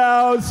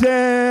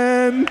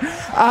 1,000.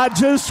 I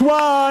just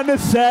want a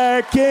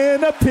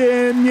second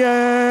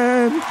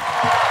opinion.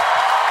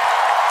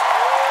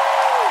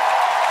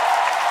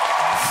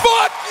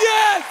 Fuck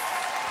yes!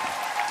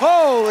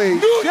 Holy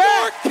New shit!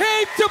 York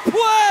came to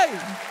play!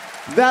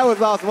 That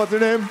was awesome. What's your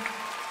name?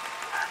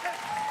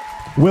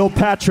 Will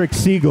Patrick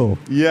Seagull.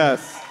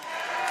 Yes.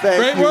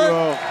 Thank Great you, work.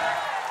 Will.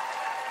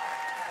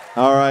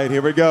 All right,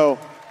 here we go.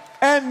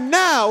 And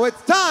now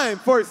it's time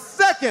for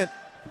second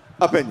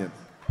opinions.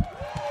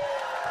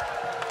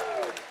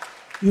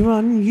 You're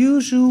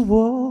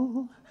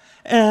unusual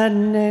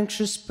and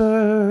anxious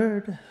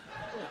bird.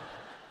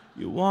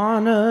 You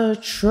wanna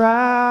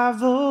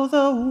travel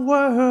the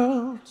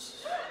world.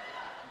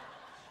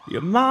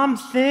 Your mom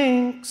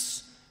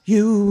thinks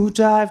you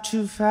dive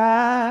too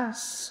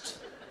fast.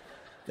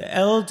 The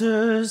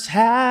elders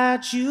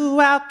had you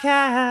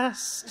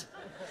outcast.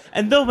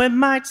 And though it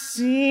might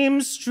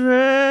seem strange,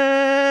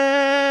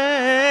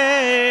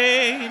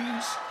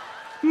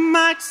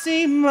 might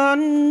seem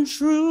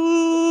untrue,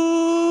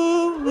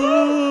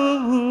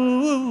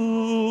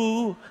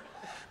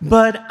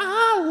 but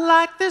I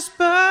like this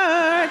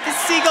bird. The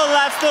seagull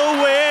laughs the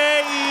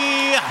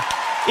way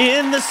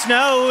in the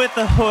snow with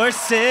the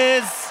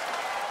horses,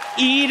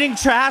 eating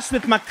trash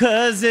with my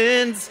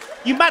cousins.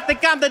 You might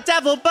think I'm the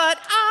devil, but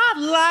I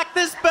like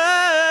this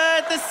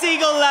bird. The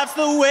seagull laughs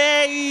the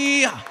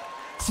way.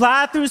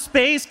 Fly through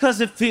space 'cause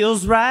it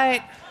feels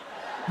right.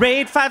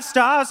 Rate 5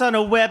 stars on a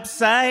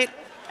website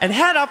and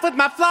head off with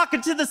my flock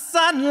into the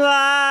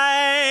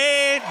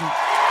sunlight.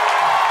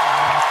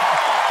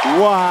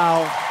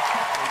 Wow.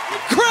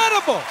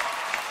 Incredible!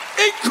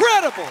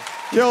 Incredible!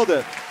 Killed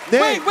it.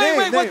 Wait,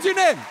 what's your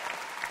name?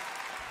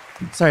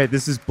 Sorry,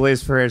 this is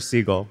Blaze Ferrer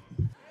Seagull.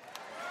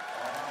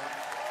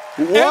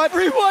 What?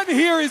 Everyone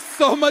here is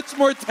so much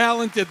more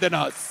talented than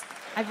us.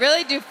 I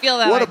really do feel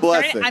that. What a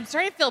blessing. I'm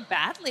starting to feel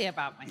badly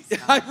about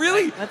myself. I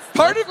really, Let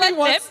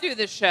them do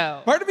the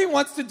show. Part of me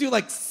wants to do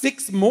like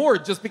 6 more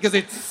just because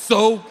it's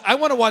so, I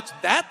want to watch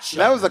that show.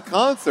 That was a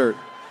concert.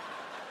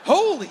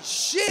 Holy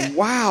shit.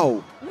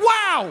 Wow.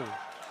 Wow.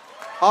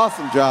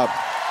 Awesome job.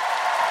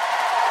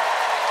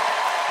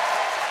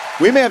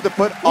 We may have to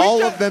put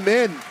all of them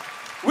in.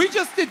 We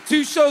just did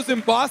 2 shows in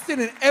Boston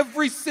and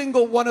every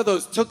single one of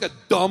those took a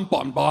dump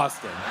on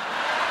Boston.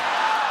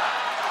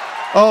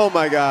 Oh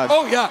my God.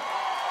 Oh yeah.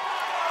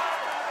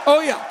 Oh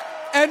yeah.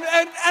 And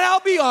I'll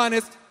be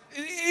honest,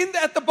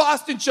 at the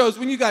Boston shows,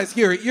 when you guys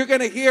hear it, you're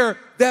gonna hear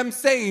them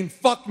saying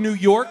fuck New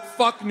York,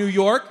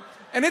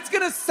 and it's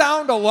gonna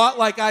sound a lot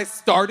like I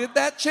started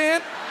that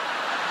chant.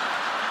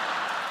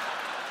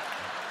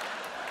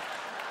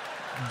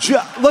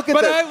 Look at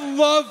but this. I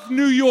love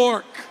New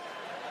York.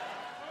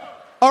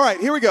 All right,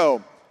 here we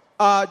go.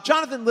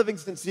 Jonathan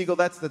Livingston Seagull,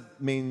 that's the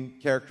main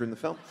character in the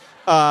film.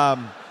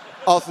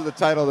 Also the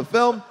title of the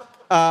film.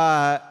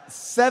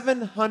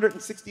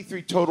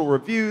 763 total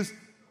reviews,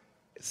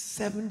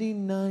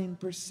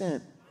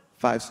 79%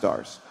 5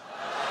 stars.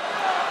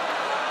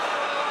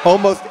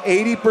 Almost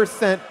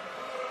 80%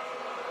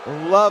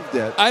 loved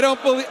it. I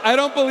don't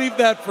believe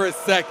that for a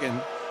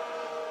second.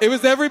 It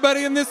was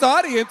everybody in this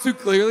audience who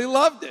clearly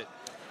loved it.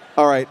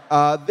 All right,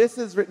 this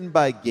is written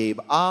by Gabe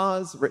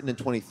Oz, written in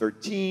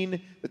 2013.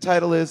 The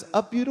title is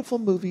A Beautiful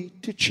Movie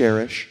to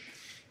Cherish.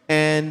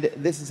 And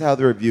this is how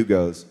the review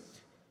goes.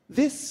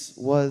 This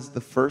was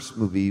the first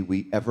movie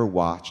we ever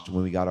watched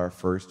when we got our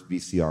first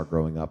VCR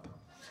growing up.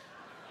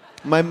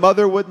 My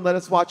mother wouldn't let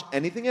us watch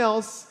anything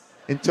else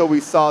until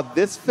we saw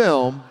this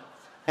film,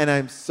 and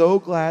I'm so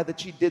glad that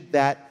she did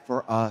that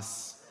for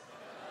us.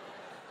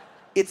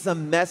 It's a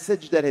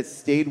message that has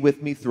stayed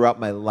with me throughout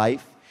my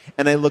life,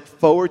 and I look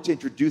forward to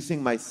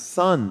introducing my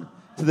son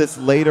to this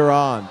later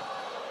on.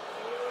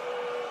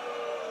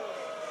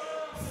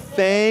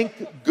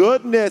 Thank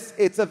goodness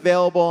it's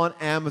available on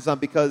Amazon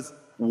because,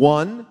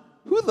 one,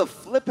 who the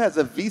flip has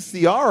a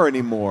VCR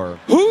anymore?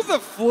 Who the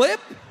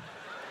flip?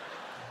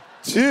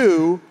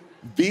 2,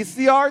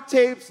 VCR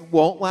tapes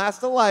won't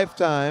last a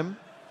lifetime.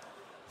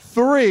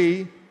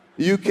 3,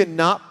 you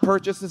cannot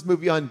purchase this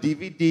movie on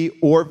DVD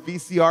or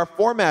VCR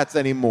formats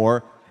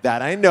anymore,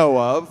 that I know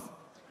of.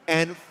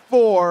 And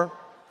 4,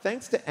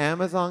 thanks to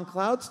Amazon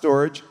Cloud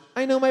Storage,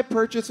 I know my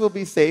purchase will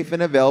be safe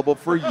and available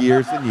for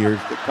years and years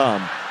to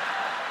come.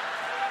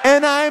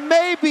 And I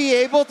may be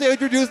able to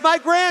introduce my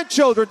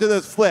grandchildren to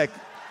this flick.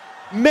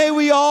 May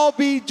we all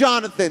be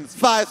Jonathans,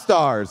 5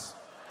 stars.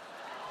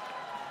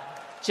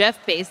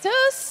 Jeff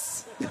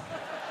Bezos?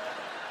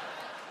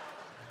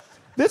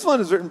 This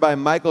one is written by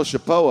Michael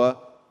Shapoa.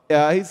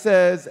 He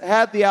says,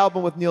 had the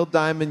album with Neil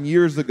Diamond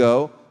years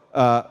ago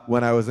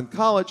when I was in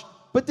college,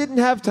 but didn't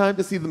have time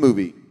to see the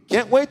movie.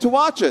 Can't wait to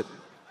watch it.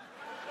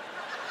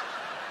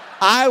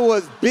 I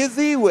was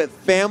busy with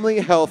family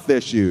health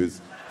issues.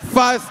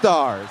 5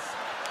 stars.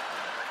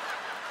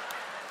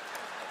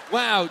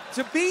 Wow,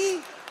 to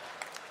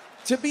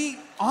be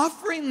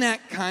offering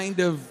that kind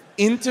of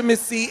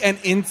intimacy and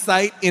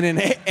insight in an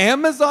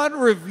Amazon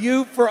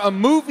review for a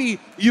movie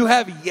you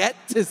have yet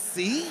to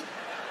see?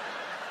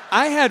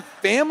 I had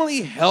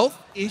family health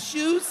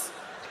issues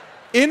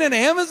in an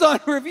Amazon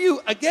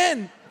review,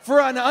 again, for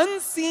an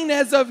unseen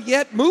as of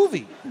yet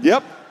movie.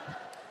 Yep.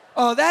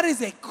 Oh, that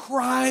is a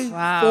cry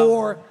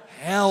for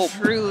help.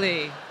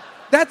 Truly.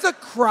 That's a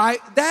cry.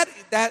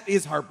 That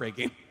is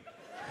heartbreaking.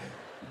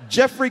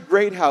 Jeffrey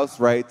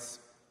Greathouse writes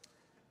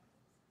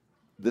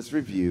this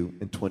review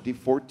in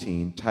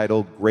 2014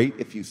 titled Great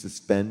If You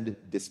Suspend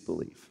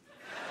Disbelief.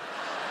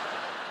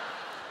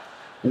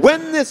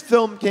 When this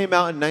film came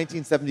out in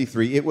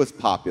 1973, it was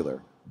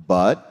popular,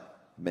 but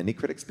many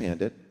critics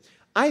panned it.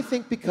 I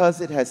think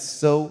because it has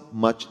so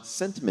much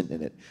sentiment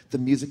in it. The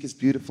music is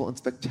beautiful and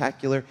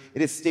spectacular.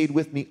 It has stayed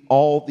with me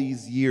all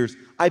these years.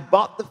 I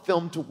bought the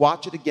film to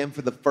watch it again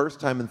for the first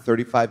time in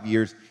 35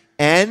 years,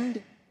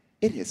 and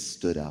it has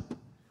stood up.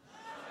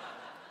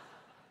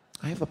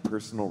 I have a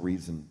personal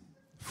reason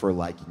for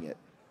liking it.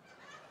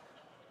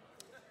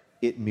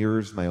 It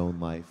mirrors my own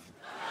life.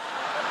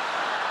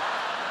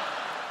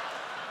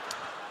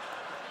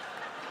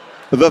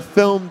 The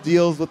film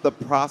deals with the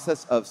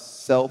process of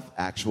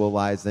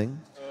self-actualizing,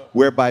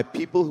 whereby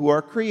people who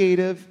are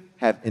creative,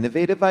 have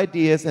innovative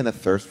ideas, and a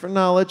thirst for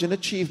knowledge and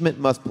achievement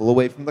must pull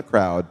away from the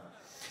crowd.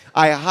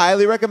 I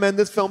highly recommend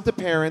this film to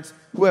parents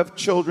who have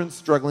children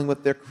struggling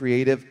with their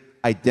creative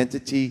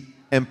identity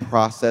and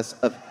process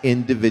of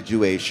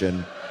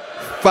individuation.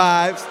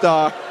 5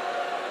 star.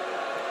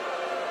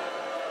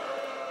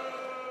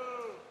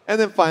 And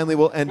then finally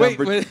we'll end on...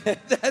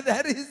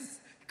 That is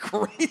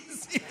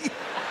crazy.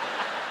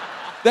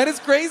 That is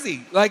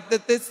crazy. Like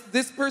that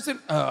this person,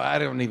 oh, I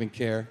don't even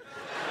care.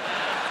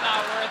 It's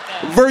not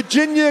worth it.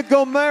 Virginia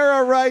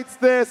Gomera writes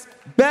this,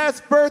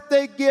 best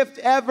birthday gift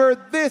ever.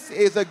 This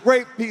is a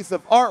great piece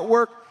of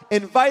artwork,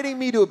 inviting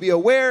me to be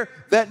aware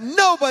that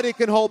nobody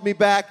can hold me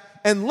back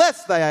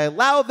unless I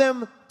allow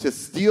them to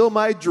steal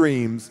my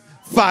dreams.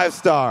 5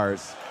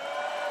 stars.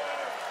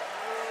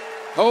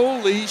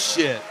 Holy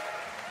shit.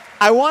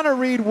 I want to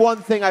read one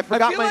thing. I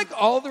forgot I feel like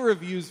all the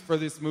reviews for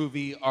this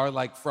movie are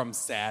like from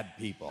sad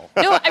people.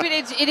 No, I mean,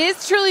 it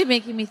is truly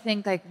making me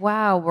think like,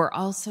 wow, we're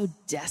all so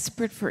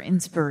desperate for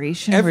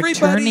inspiration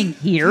returning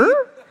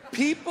here?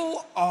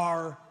 People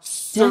are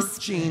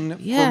searching for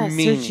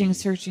meaning.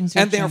 Searching.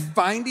 And they're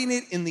finding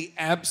it in the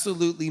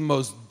absolutely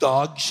most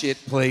dog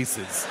shit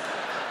places.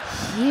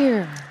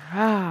 Here,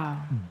 wow.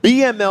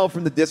 BML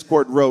from the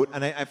Discord wrote,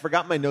 and I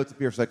forgot my notes up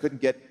here, so I couldn't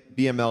get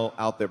BML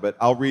out there, but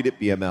I'll read it,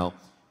 BML.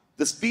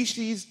 The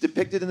species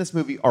depicted in this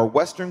movie are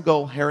western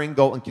gull, herring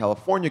gull, and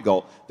California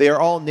gull. They are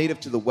all native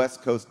to the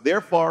West Coast,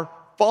 therefore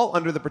fall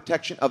under the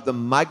protection of the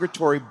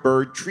Migratory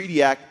Bird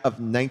Treaty Act of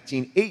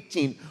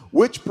 1918,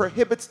 which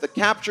prohibits the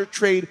capture,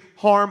 trade,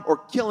 harm, or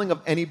killing of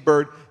any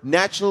bird,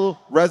 natural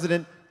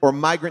resident, or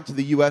migrant to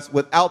the U.S.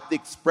 without the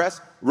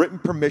express written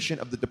permission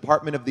of the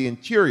Department of the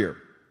Interior.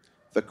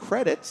 The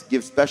credits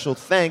give special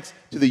thanks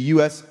to the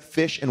U.S.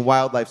 Fish and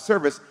Wildlife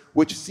Service,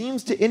 which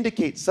seems to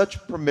indicate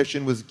such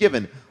permission was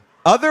given.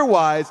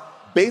 Otherwise,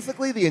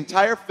 basically the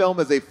entire film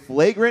is a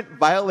flagrant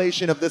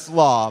violation of this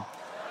law,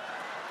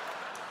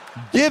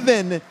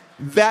 given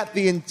that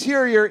the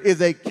Interior is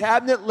a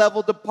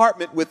cabinet-level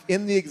department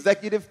within the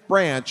executive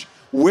branch.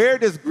 Where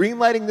does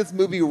greenlighting this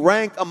movie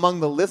rank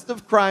among the list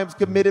of crimes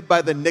committed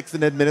by the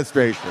Nixon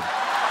administration?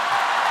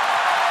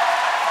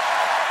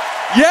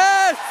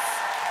 Yes!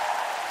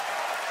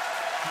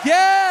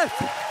 Yes!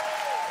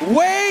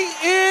 Weigh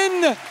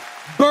in,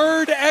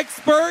 bird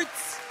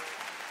experts!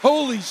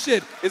 Holy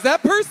shit. Is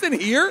that person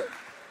here?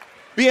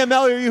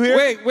 BML, are you here?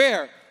 Wait,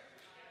 where?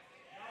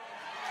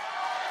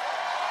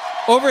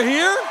 Over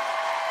here?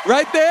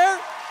 Right there?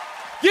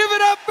 Give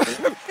it up.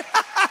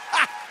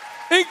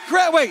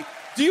 Wait,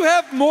 do you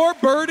have more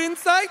bird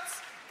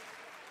insights?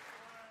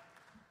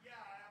 Yeah,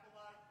 I have a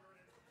lot of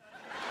bird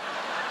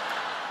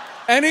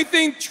insights.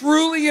 Anything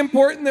truly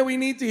important that we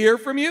need to hear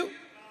from you?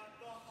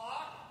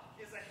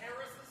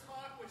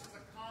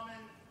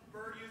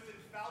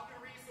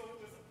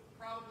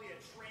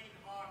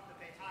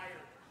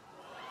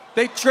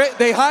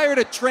 They hired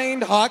a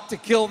trained hawk to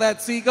kill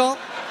that seagull.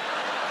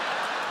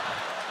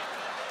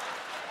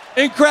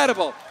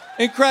 Incredible.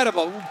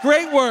 Incredible.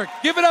 Great work.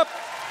 Give it up.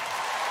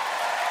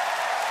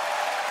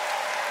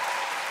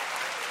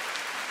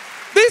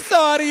 This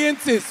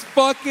audience is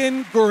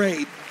fucking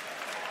great.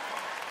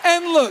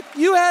 And look,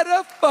 you had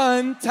a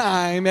fun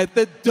time at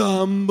the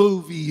dumb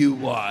movie you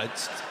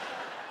watched.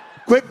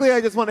 Quickly,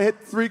 I just want to hit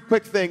 3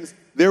 quick things.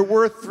 There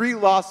were 3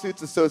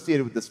 lawsuits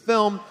associated with this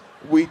film.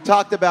 We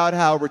talked about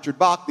how Richard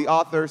Bach, the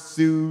author,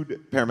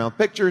 sued Paramount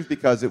Pictures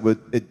because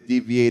it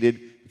deviated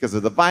because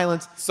of the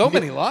violence. So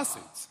many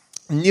lawsuits.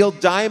 Neil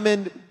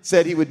Diamond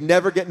said he would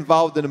never get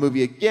involved in a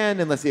movie again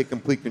unless he had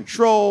complete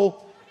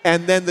control.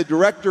 And then the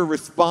director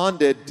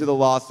responded to the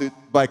lawsuit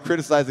by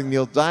criticizing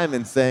Neil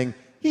Diamond, saying,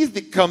 he's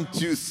become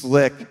too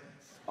slick.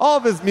 All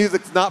of his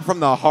music's not from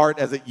the heart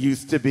as it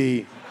used to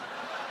be.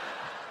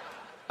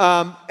 He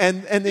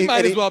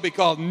might as well be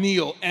called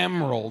Neil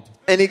Emerald.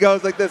 And he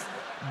goes like this.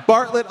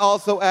 Bartlett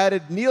also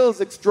added, Neil is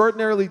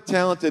extraordinarily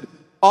talented.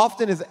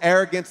 Often his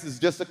arrogance is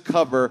just a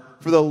cover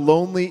for the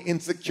lonely,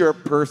 insecure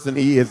person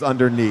he is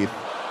underneath.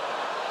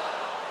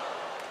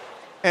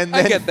 And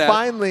I then get that.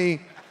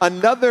 finally,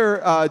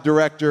 another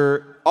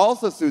director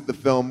also sued the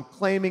film,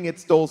 claiming it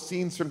stole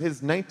scenes from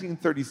his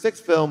 1936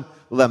 film,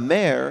 La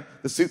Mer.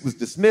 The suit was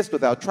dismissed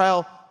without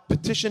trial,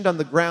 petitioned on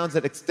the grounds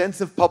that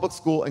extensive public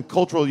school and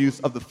cultural use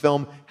of the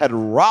film had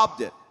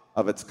robbed it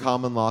of its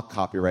common law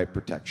copyright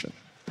protection.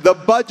 The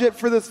budget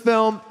for this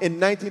film in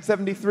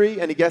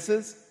 1973, any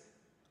guesses?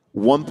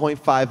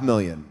 $1.5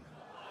 million.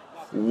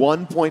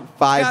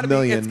 $1.5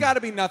 million. It's got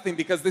to be nothing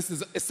because this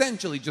is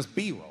essentially just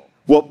B-roll.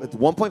 Well, it's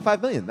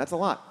 $1.5 million. That's a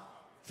lot.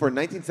 For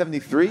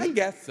 1973? I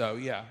guess so,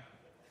 yeah.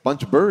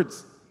 Bunch of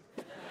birds.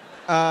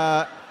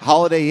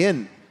 Holiday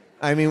Inn.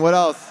 I mean, what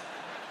else?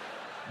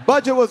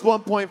 Budget was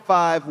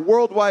 1.5.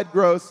 Worldwide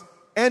gross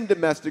and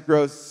domestic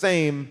gross,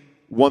 same,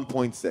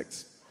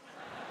 1.6.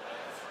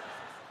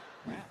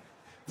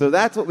 So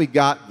that's what we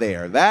got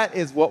there. That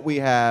is what we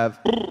have.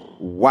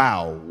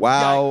 Wow,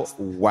 wow, Yikes.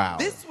 wow.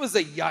 This was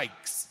a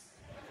yikes.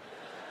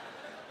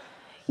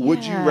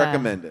 Would you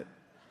recommend it?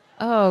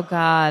 Oh,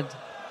 God.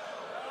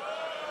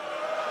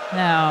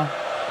 No.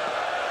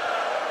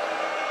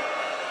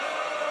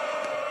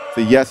 It's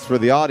a yes for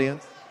the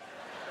audience.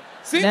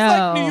 Seems No.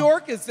 like New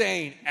York is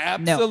saying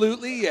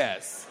absolutely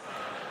yes.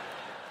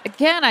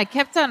 Again, I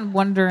kept on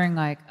wondering,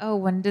 like, oh,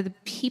 when do the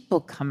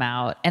people come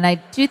out? And I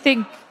do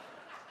think,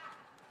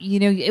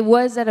 it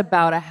was at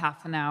about a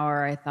half an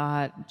hour. I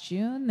thought,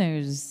 June,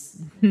 there's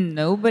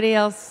nobody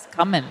else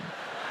coming.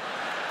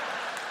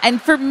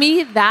 And for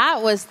me,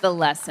 that was the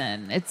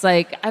lesson. It's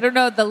like, I don't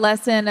know, the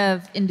lesson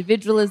of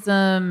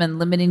individualism and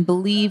limiting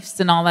beliefs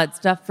and all that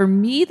stuff. For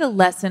me, the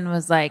lesson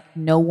was like,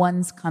 no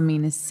one's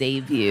coming to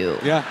save you.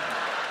 Yeah.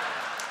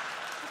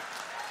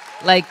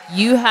 Like,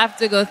 you have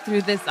to go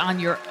through this on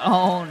your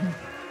own.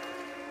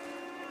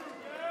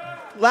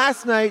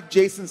 Last night,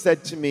 Jason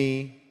said to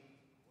me,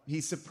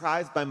 he's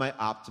surprised by my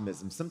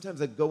optimism.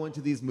 Sometimes I go into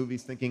these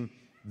movies thinking,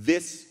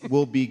 this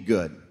will be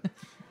good.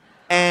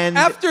 And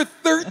after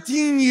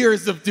 13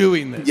 years of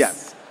doing this.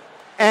 Yes.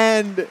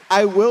 And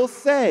I will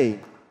say,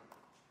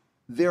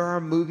 there are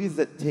movies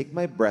that take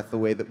my breath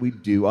away that we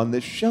do on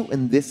this show,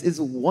 and this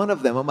is one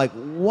of them. I'm like,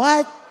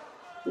 what?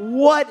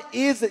 What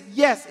is it?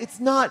 Yes, it's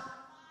not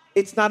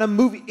a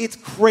movie. It's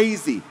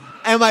crazy.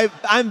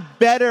 I'm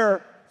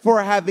better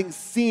for having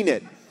seen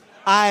it.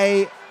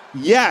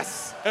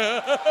 Yes.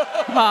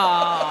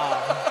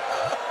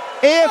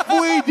 If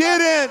we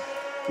didn't,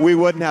 we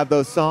wouldn't have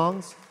those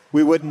songs.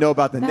 We wouldn't know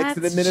about the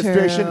Nixon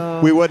administration. true.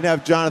 We wouldn't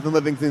have Jonathan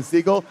Livingston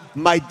Seagull.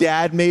 My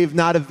dad may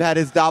not have had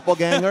his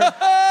doppelganger.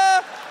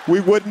 We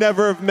would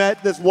never have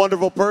met this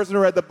wonderful person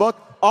who read the book.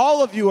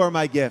 All of you are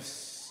my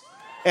gifts.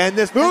 And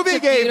this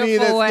movie gave me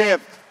this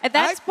gift. And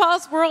that's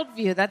Paul's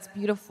worldview. That's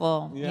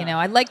beautiful. Yeah.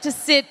 I'd like to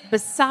sit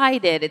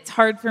beside it. It's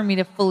hard for me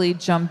to fully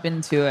jump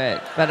into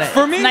it, but it's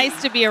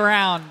nice to be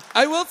around.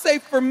 I will say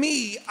for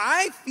me,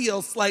 I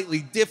feel slightly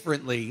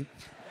differently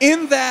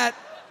in that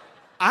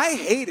I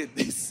hated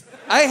this.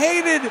 I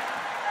hated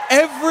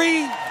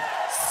every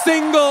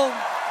single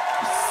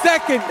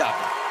second of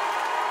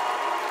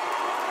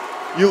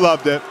it. You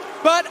loved it.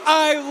 But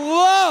I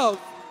love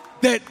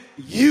that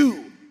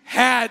you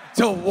had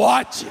to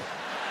watch it.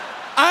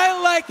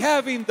 I like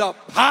having the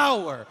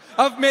power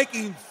of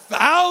making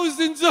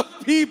thousands of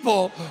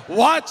people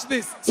watch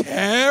this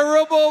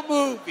terrible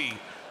movie.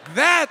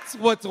 That's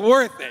what's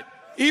worth it.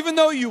 Even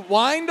though you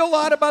whined a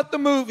lot about the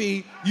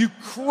movie, you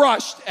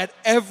crushed at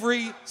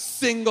every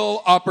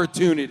single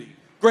opportunity.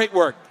 Great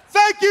work.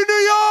 Thank you, New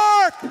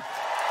York!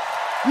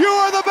 You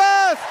are the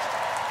best!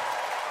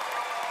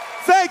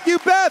 Thank you,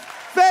 Beth.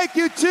 Thank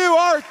you to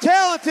our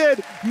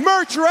talented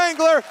merch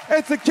wrangler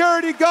and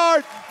security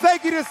guard.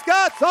 Thank you to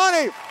Scott,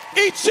 Sonny.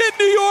 Eat shit,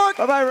 New York!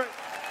 Bye-bye.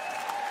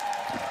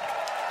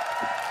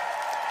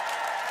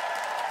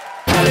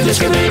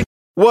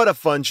 What a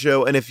fun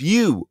show. And if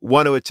you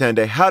want to attend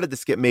a How Did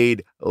This Get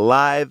Made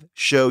live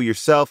show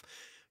yourself,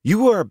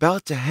 you are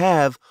about to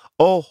have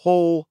a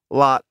whole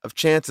lot of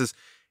chances.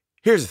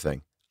 Here's the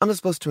thing. I'm not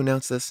supposed to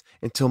announce this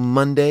until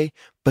Monday,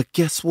 but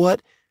guess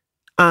what?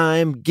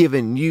 I'm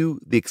giving you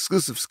the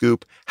exclusive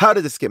scoop. How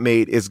Did This Get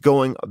Made is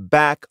going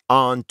back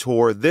on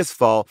tour this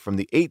fall from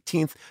the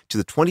 18th to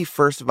the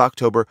 21st of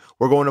October.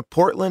 We're going to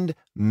Portland,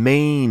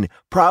 Maine,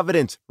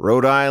 Providence,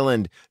 Rhode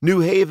Island,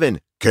 New Haven,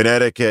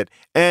 Connecticut,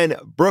 and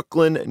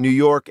Brooklyn, New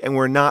York, and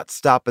we're not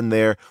stopping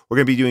there. We're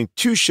going to be doing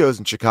 2 shows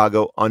in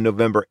Chicago on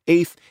November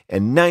 8th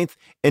and 9th,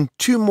 and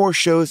 2 more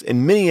shows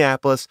in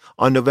Minneapolis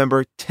on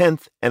November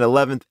 10th and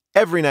 11th.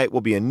 Every night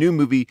will be a new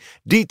movie.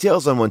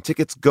 Details on when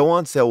tickets go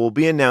on sale will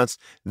be announced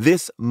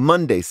this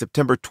Monday,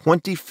 September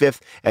 25th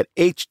at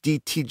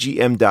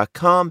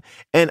hdtgm.com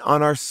and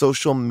on our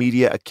social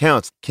media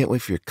accounts. Can't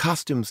wait for your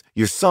costumes,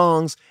 your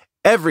songs,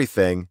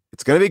 everything.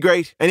 It's going to be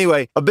great.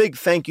 Anyway, a big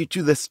thank you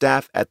to the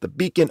staff at The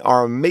Beacon,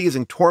 our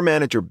amazing tour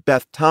manager,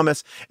 Beth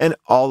Thomas, and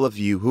all of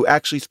you who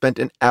actually spent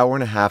an hour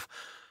and a half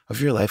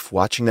of your life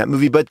watching that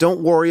movie. But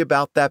don't worry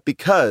about that,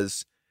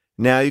 because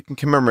now you can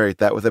commemorate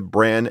that with a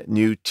brand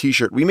new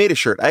t-shirt. We made a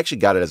shirt. I actually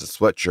got it as a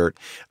sweatshirt.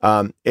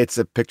 It's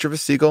a picture of a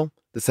seagull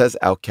that says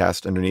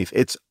Outcast underneath.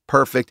 It's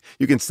perfect.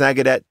 You can snag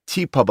it at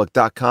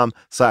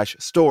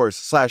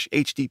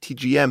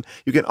tpublic.com/stores/HDTGM.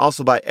 You can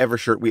also buy every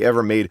shirt we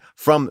ever made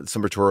from the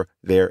summer tour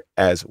there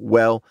as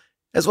well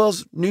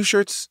as new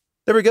shirts.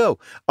 There we go.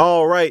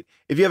 All right.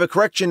 If you have a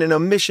correction and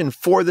omission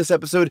for this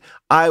episode,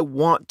 I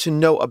want to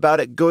know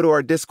about it. Go to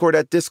our Discord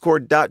at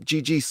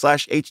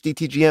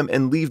discord.gg/HDTGM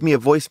and leave me a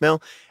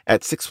voicemail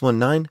at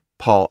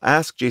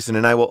 619-PAUL-ASK. Jason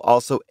and I will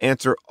also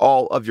answer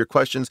all of your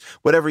questions,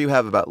 whatever you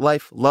have about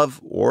life, love,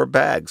 or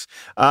bags.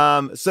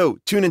 So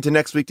tune into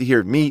next week to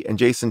hear me and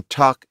Jason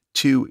talk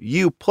to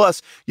you.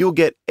 Plus, you'll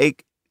get a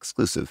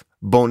exclusive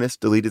bonus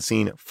deleted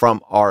scene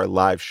from our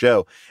live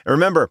show. And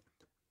remember,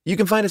 you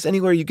can find us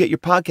anywhere you get your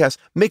podcasts.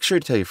 Make sure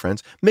to tell your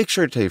friends. Make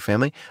sure to tell your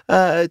family.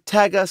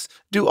 Tag us.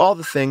 Do all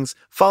the things.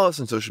 Follow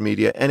us on social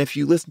media. And if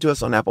you listen to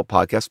us on Apple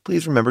Podcasts,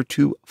 please remember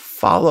to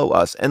follow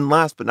us. And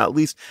last but not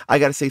least, I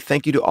got to say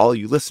thank you to all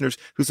you listeners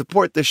who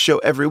support this show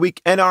every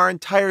week, and our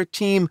entire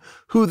team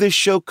who this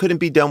show couldn't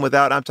be done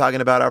without. I'm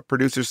talking about our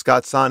producer,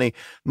 Scott Sani,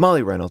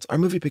 Molly Reynolds, our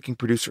movie-picking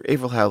producer,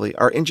 Avril Howley,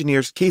 our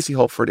engineers, Casey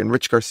Holford and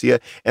Rich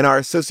Garcia, and our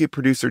associate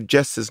producer,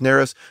 Jess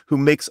Cisneros, who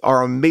makes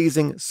our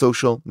amazing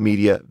social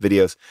media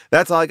videos.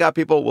 That's all I got,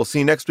 people. We'll see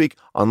you next week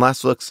on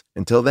Last Looks.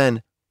 Until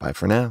then, bye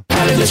for now.